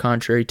those who are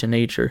contrary to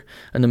nature,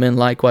 and the men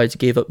likewise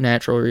gave up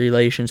natural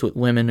relations with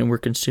women and were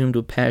consumed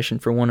with passion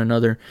for one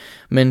another,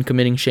 men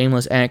committing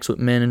shameless acts with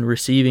men and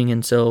receiving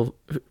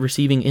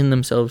in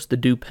themselves the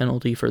due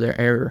penalty for their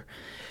error.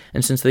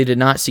 And since they did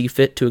not see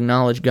fit to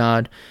acknowledge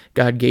God,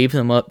 God gave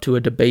them up to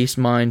a debased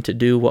mind to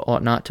do what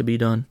ought not to be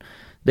done.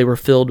 They were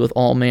filled with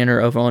all manner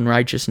of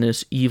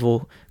unrighteousness,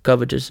 evil,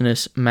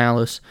 covetousness,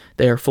 malice.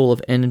 They are full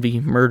of envy,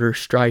 murder,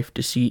 strife,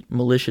 deceit,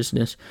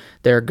 maliciousness.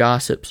 They are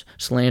gossips,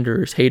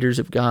 slanderers, haters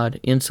of God,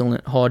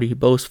 insolent, haughty,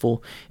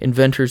 boastful,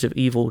 inventors of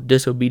evil,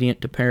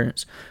 disobedient to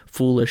parents,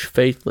 foolish,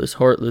 faithless,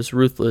 heartless,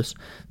 ruthless.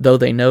 Though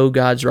they know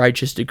God's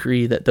righteous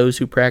decree that those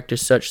who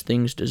practice such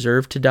things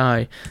deserve to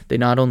die, they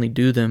not only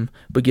do them,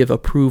 but give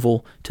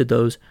approval to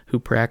those who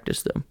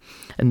practice them.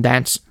 And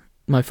that's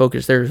my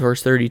focus there,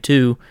 verse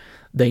 32.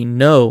 They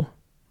know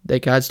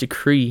that God's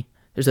decree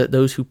is that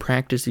those who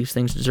practice these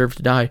things deserve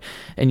to die.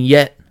 And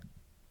yet,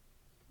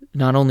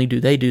 not only do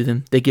they do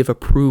them, they give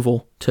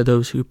approval to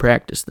those who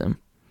practice them.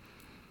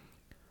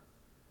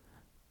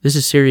 This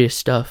is serious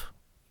stuff.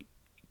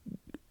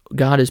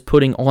 God is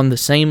putting on the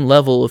same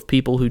level of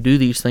people who do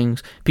these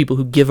things, people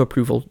who give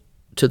approval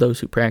to those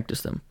who practice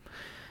them.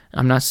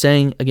 I'm not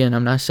saying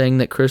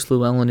that Chris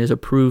Llewellyn is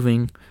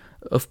approving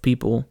of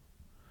people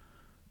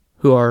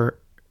who are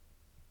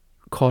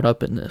caught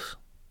up in this.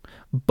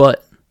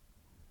 But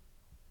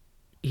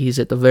he's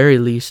at the very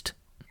least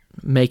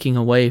making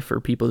a way for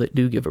people that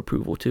do give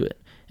approval to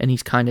it. And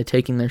he's kind of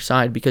taking their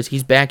side because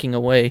he's backing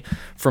away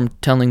from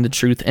telling the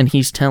truth, and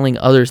he's telling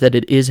others that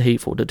it is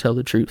hateful to tell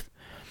the truth.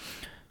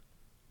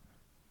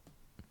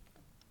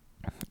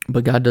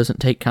 But God doesn't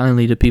take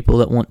kindly to people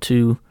that want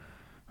to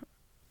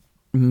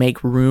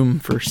make room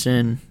for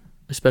sin,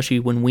 especially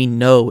when we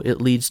know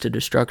it leads to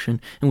destruction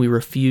and we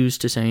refuse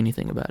to say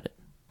anything about it.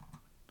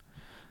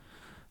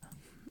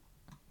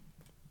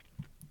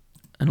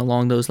 And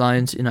along those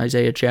lines, in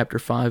Isaiah chapter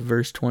 5,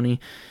 verse 20,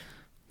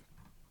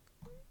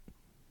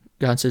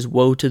 God says,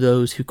 woe to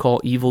those who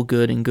call evil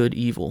good and good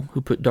evil,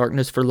 who put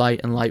darkness for light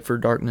and light for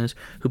darkness,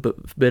 who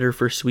put bitter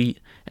for sweet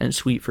and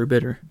sweet for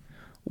bitter.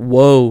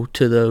 Woe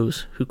to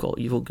those who call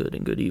evil good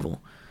and good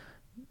evil.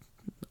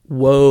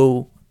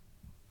 Woe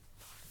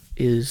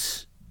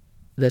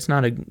that's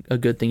not a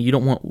good thing. You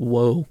don't want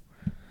woe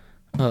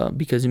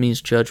because it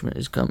means judgment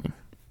is coming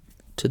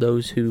to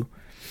those who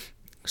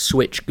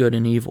switch good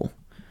and evil.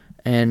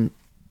 And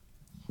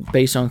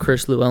based on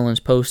Chris Llewellyn's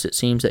post, it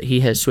seems that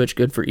he has switched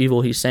good for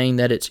evil. He's saying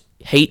that it's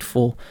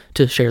hateful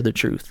to share the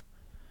truth.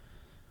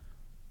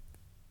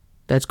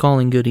 That's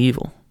calling good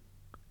evil.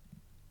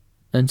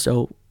 And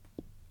so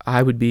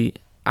I would be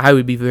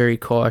very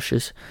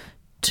cautious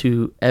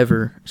to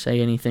ever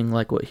say anything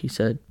like what he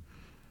said.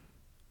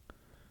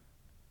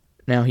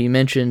 Now, he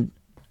mentioned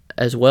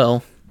as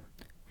well,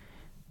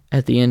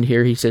 at the end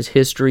here, he says,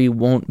 history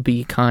won't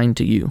be kind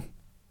to you.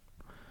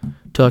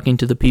 Talking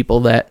to the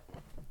people that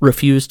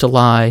refuse to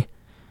lie,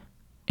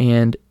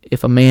 and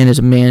if a man is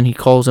a man, he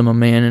calls him a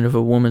man, and if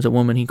a woman's a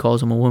woman, he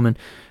calls him a woman,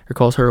 or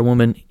calls her a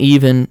woman,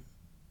 even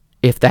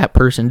if that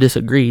person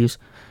disagrees.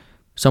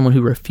 Someone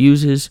who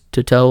refuses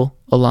to tell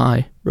a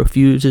lie,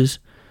 refuses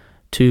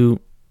to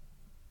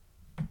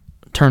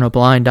turn a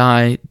blind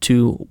eye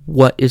to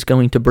what is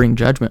going to bring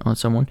judgment on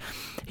someone,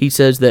 he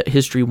says that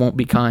history won't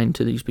be kind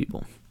to these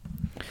people.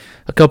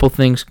 A couple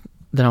things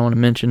that I want to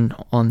mention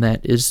on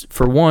that is,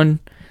 for one,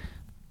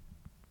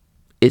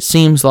 it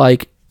seems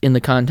like in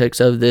the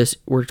context of this,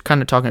 we're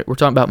talking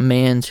about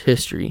man's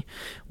history.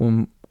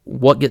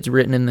 What gets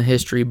written in the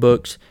history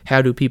books,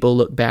 how do people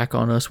look back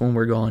on us when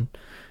we're gone?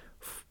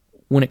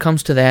 when it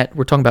comes to that,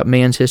 we're talking about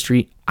man's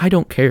history. I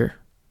don't care.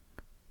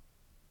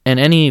 And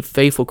any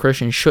faithful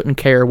Christian shouldn't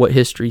care what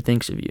history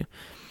thinks of you.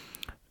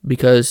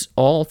 Because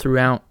all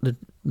throughout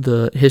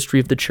the history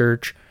of the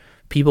church,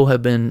 people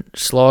have been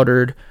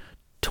slaughtered,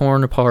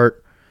 torn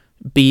apart,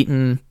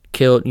 beaten,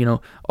 killed,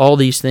 all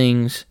these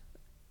things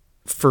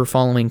for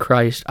following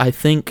Christ. I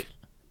think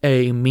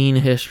a mean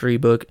history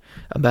book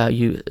about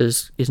you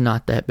is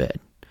not that bad.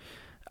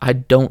 I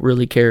don't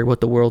really care what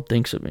the world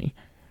thinks of me.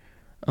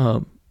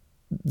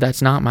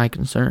 That's not my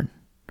concern,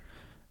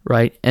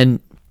 right? And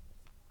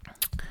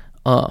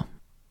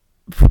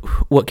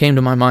what came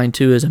to my mind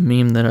too is a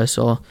meme that I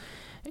saw,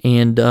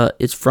 and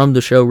it's from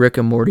the show Rick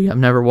and Morty. I've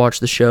never watched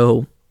the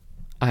show.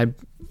 I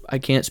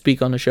can't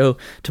speak on the show.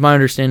 To my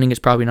understanding, it's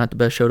probably not the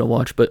best show to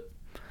watch, but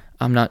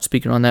I'm not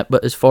speaking on that.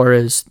 But as far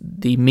as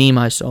the meme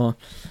I saw,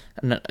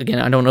 and again,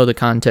 I don't know the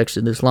context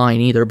of this line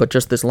either, but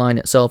just this line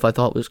itself I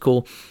thought was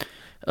cool.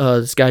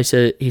 This guy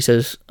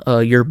says,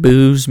 your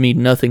boos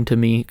mean nothing to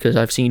me because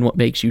I've seen what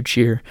makes you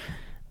cheer.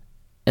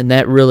 And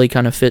that really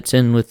kind of fits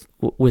in with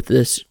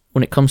this.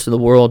 When it comes to the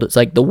world, it's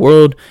like the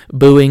world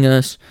booing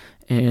us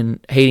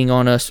and hating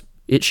on us.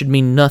 It should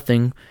mean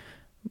nothing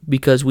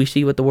because we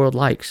see what the world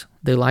likes.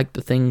 They like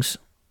the things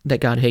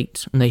that God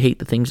hates, and they hate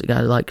the things that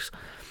God likes.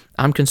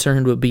 I'm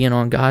concerned with being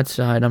on God's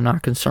side. I'm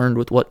not concerned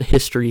with what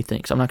history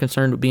thinks. I'm not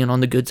concerned with being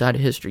on the good side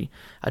of history.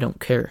 I don't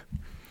care.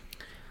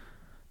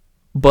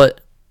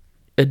 But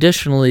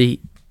additionally,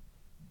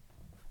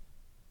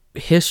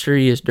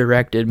 history is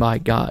directed by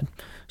God.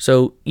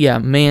 So, yeah,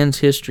 man's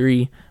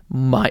history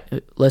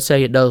let's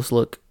say it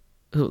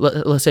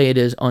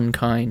is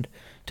unkind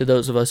to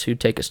those of us who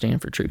take a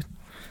stand for truth.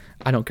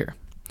 I don't care.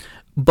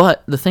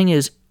 But the thing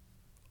is,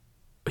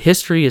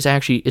 history is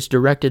it's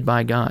directed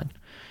by God.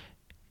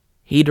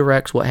 He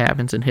directs what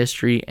happens in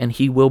history, and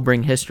he will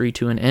bring history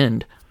to an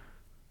end.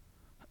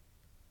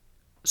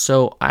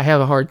 So I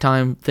have a hard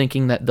time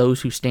thinking that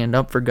those who stand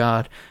up for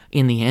God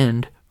in the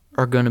end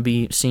are going to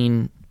be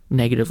seen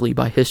negatively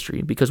by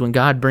history, because when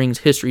God brings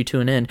history to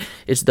an end,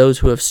 it's those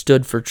who have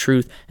stood for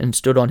truth and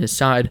stood on his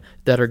side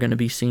that are going to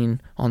be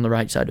seen on the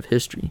right side of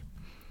history.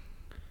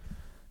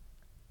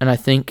 And I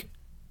think,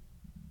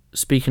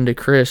 speaking to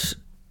Chris,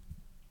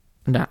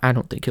 now I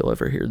don't think he'll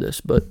ever hear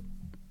this, but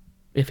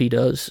if he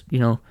does,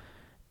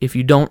 if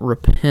you don't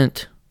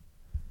repent,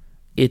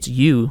 it's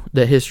you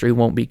that history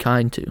won't be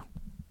kind to.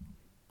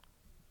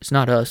 It's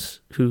not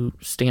us who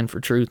stand for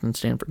truth and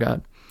stand for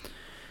God.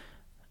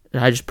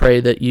 And I just pray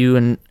that you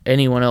and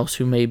anyone else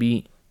who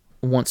maybe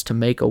wants to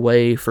make a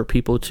way for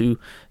people to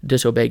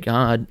disobey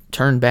God,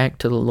 turn back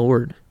to the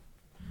Lord.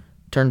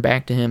 Turn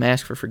back to him,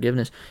 ask for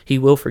forgiveness. He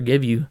will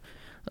forgive you,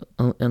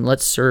 and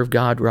let's serve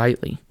God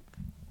rightly.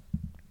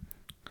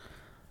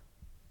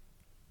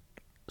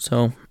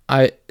 So,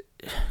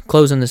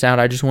 closing this out,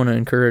 I just want to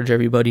encourage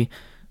everybody,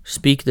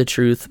 speak the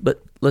truth,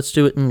 but let's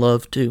do it in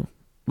love too.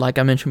 Like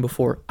I mentioned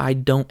before, I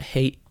don't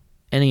hate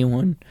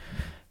anyone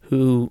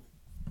who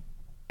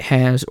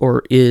has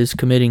or is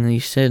committing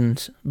these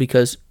sins,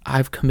 because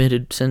I've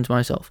committed sins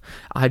myself.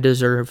 I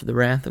deserve the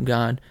wrath of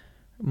God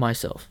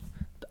myself.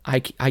 I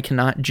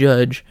cannot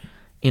judge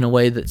in a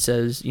way that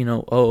says,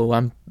 oh,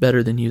 I'm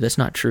better than you. That's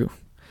not true.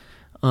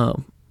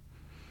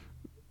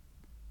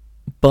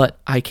 But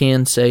I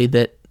can say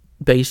that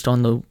based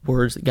on the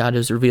words that God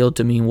has revealed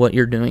to me, what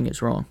you're doing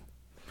is wrong.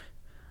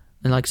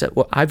 And like I said,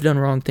 I've done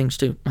wrong things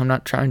too. I'm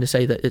not trying to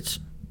say that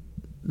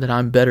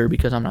I'm better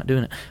because I'm not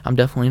doing it. I'm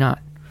definitely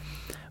not.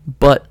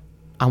 But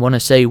I want to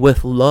say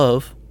with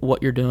love,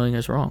 what you're doing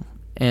is wrong.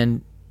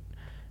 And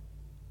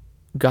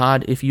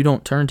God, if you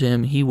don't turn to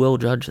him, he will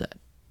judge that.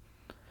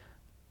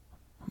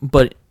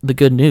 But the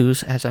good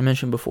news, as I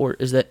mentioned before,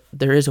 is that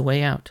there is a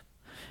way out.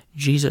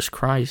 Jesus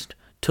Christ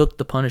took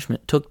the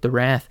punishment, took the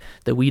wrath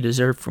that we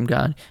deserve from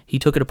God. He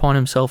took it upon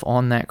himself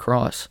on that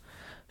cross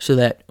so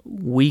that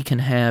we can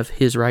have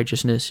his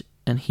righteousness,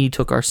 and he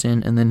took our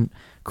sin and then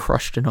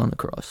crushed it on the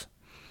cross.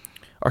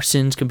 Our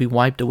sins can be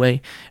wiped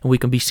away, and we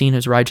can be seen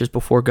as righteous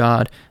before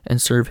God and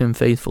serve him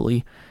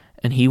faithfully,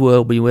 and he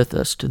will be with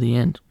us to the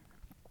end.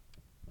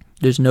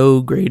 There's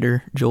no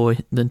greater joy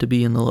than to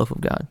be in the love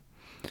of God.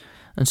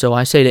 And so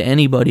I say to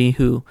anybody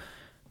who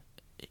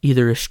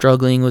either is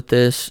struggling with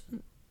this,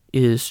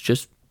 is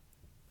just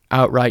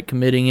outright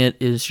committing it,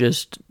 is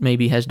just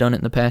maybe has done it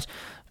in the past,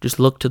 just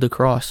look to the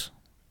cross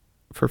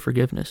for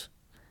forgiveness.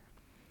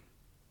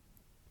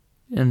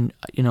 And,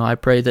 I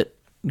pray that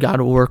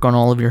God will work on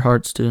all of your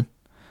hearts to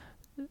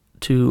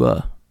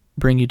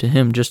bring you to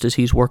him, just as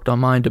he's worked on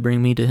mine to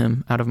bring me to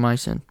him out of my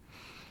sin.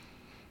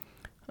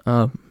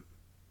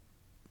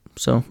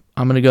 So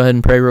I'm going to go ahead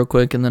and pray real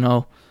quick, and then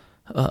I'll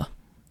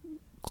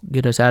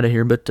get us out of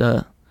here. But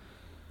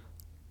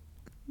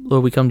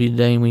Lord, we come to you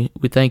today, and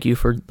we thank you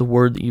for the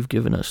word that you've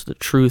given us, the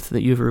truth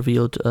that you've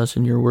revealed to us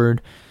in your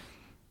word.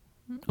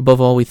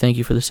 Above all, we thank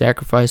you for the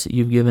sacrifice that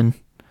you've given,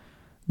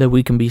 that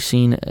we can be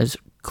seen as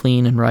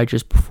clean and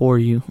righteous before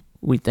you.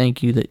 We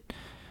thank you that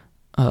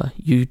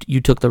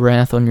you took the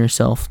wrath on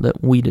yourself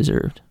that we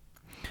deserved.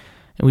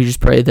 And we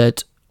just pray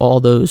that all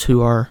those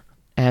who are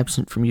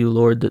absent from you,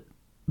 Lord, that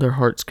their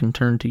hearts can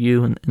turn to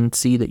you and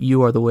see that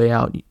you are the way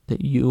out,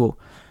 that you will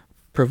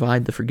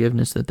provide the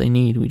forgiveness that they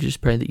need. We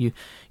just pray that you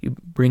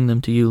bring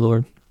them to you,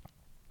 Lord.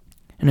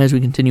 And as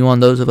we continue on,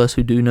 those of us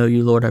who do know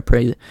you, Lord, I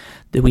pray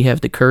that we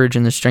have the courage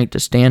and the strength to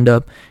stand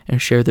up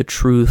and share the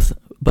truth,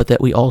 but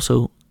that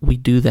we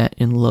do that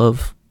in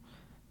love.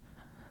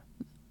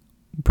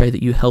 Pray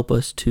that you help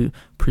us to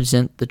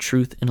present the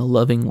truth in a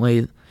loving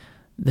way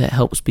that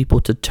helps people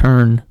to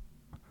turn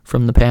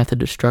from the path of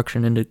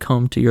destruction and to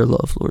come to your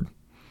love, Lord.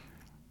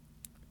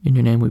 In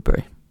your name we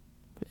pray.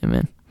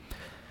 Amen.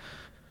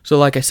 So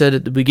like I said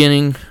at the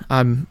beginning,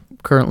 I'm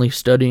currently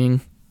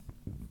studying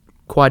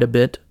quite a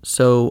bit,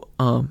 so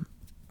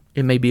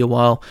it may be a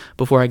while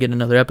before I get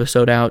another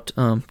episode out.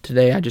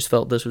 Today I just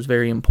felt this was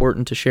very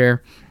important to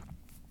share.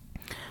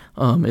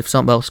 If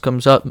something else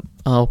comes up,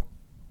 I'll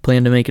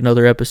plan to make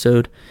another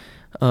episode.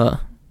 I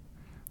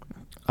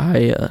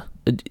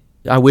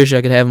wish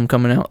I could have them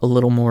coming out a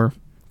little more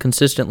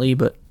consistently,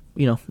 but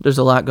there's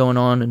a lot going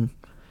on,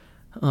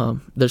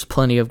 and there's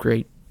plenty of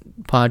great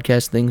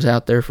podcast things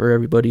out there for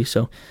everybody,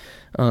 so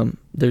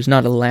there's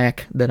not a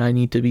lack that I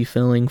need to be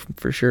filling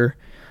for sure,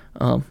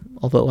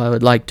 although I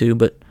would like to,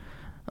 but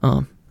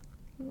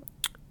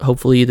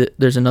hopefully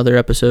there's another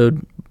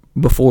episode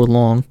before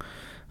long.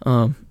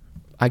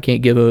 I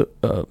can't give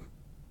a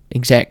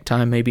exact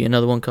time, maybe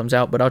another one comes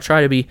out, but I'll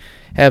try to be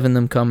having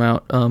them come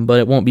out, but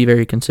it won't be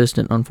very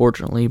consistent,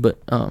 unfortunately. But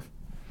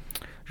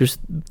just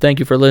thank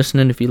you for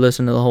listening, if you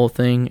listen to the whole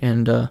thing,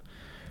 and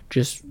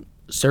just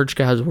search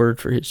God's word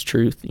for his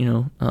truth,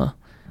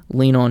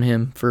 lean on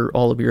him for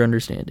all of your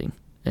understanding,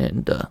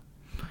 and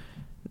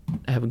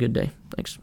have a good day. Thanks.